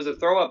like, was the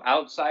throw up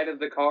outside of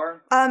the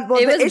car? Well,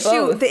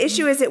 the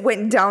issue is it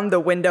went down the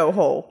window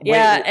hole.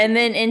 Yeah, and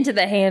then into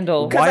the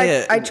handle.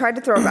 Because I tried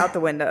to throw up out the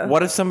window.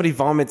 What if somebody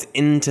vomits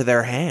into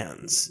their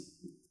hands?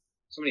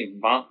 Somebody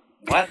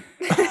what?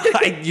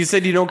 You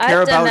said you don't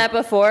care I've about done that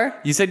before.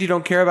 You said you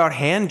don't care about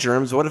hand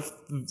germs. What if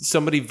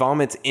somebody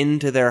vomits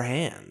into their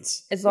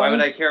hands? Why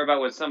would I care about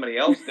what somebody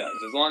else does?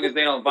 As long as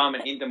they don't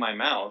vomit into my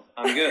mouth,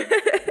 I'm good.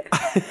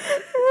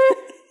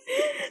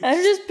 I'm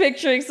just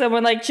picturing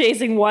someone like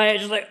chasing Wyatt,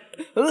 just like,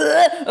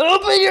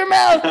 open your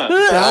mouth.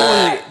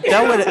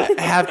 That would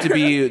have to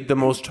be the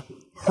most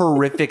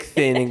horrific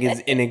thing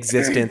in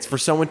existence for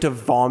someone to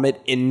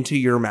vomit into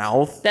your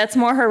mouth. That's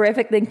more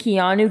horrific than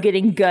Keanu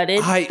getting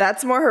gutted.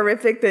 That's more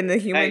horrific than the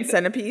human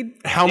centipede.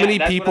 How many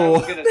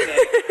people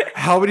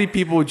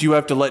would you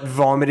have to let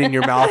vomit in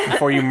your mouth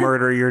before you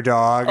murder your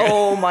dog?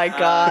 Oh my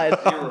God.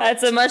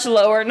 That's a much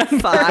lower number.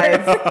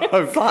 5.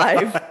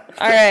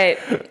 All right.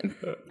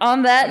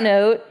 On that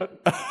note,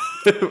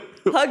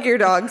 hug your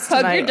dogs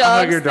tonight. Hug your dogs.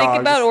 Hug your Think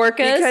dogs. about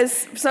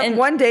orcas. Because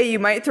one day you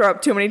might throw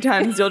up too many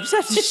times. You'll just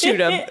have to shoot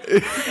them.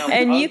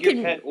 And you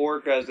can pet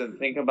orcas and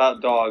think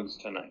about dogs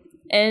tonight.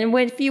 And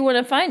if you want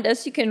to find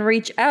us, you can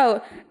reach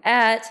out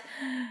at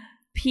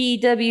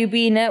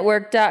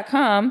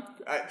pwbnetwork.com.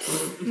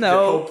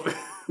 No.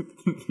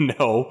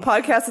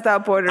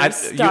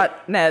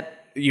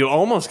 Podcastwithoutborders.net. You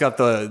almost got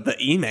the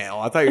email.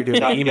 I thought you were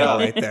doing the email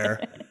right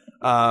there.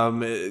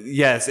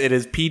 Yes, it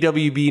is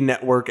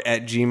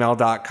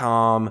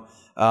pwbnetwork@gmail.com.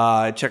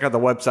 Check out the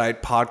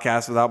website,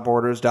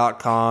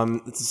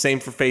 podcastwithoutborders.com. It's the same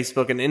for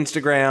Facebook and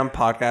Instagram,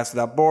 Podcast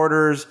Without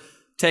Borders.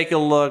 Take a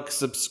look,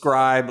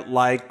 subscribe,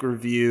 like,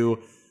 review,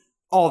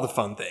 all the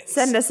fun things.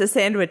 Send us a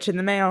sandwich in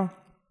the mail.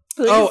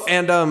 Please. Oh,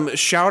 and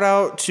shout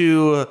out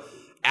to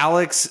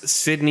Alex,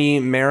 Sydney,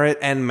 Merritt,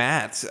 and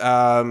Matt.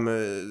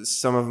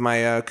 Some of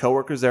my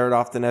coworkers there at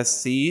Often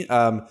SC.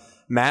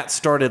 Matt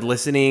started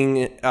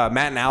listening.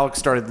 Matt and Alex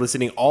started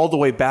listening all the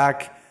way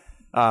back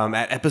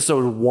at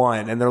episode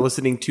 1, and they're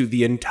listening to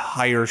the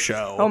entire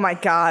show. Oh my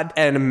God.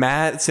 And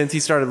Matt, since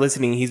he started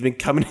listening, he's been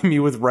coming to me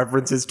with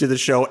references to the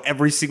show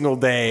every single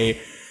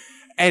day.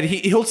 And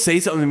he'll say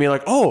something to me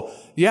like, oh,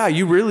 yeah,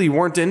 you really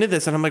weren't into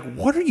this. And I'm like,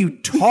 what are you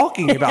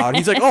talking about? And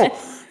he's like, oh,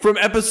 from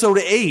episode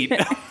 8. I'm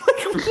like,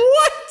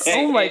 what?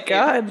 Oh my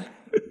God.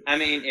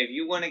 If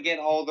you want to get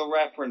all the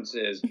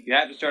references, you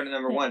have to start at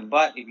number 1.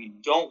 But if you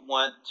don't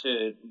want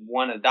to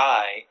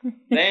die,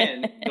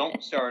 then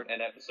don't start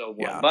at episode 1.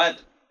 Yeah.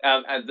 But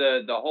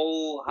the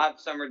whole hot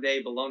summer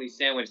day bologna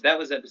sandwich, that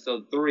was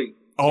episode 3.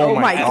 Oh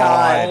my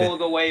God. All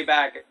the way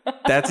back.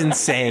 That's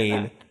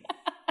insane.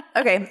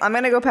 Okay, I'm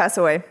gonna go pass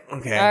away.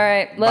 Okay. All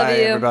right, love Bye,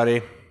 you.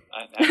 everybody.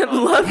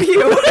 Love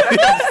you.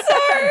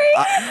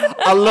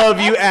 I love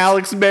you,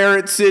 Alex,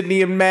 Barrett,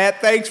 Sydney, and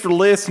Matt. Thanks for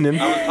listening.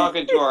 I was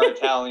talking to our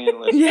Italian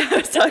listeners. Yeah, I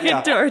was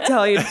talking to our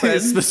Italian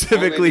friends. Specifically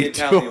Only the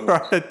Italian to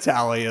our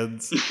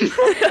Italians.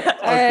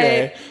 All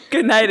right.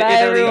 Good night,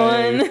 Bye, Italy.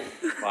 everyone.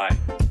 Bye.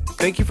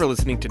 Thank you for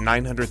listening to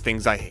 900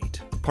 Things I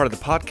Hate, part of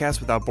the Podcast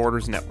Without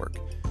Borders Network.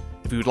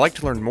 If you would like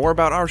to learn more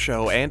about our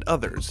show and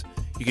others,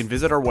 you can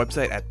visit our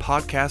website at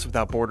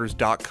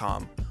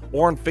podcastwithoutborders.com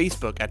or on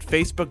Facebook at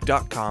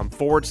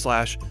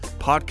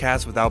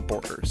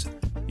facebook.com/podcastwithoutborders.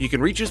 You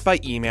can reach us by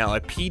email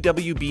at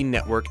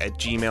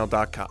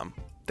pwbnetwork@gmail.com.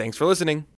 Thanks for listening.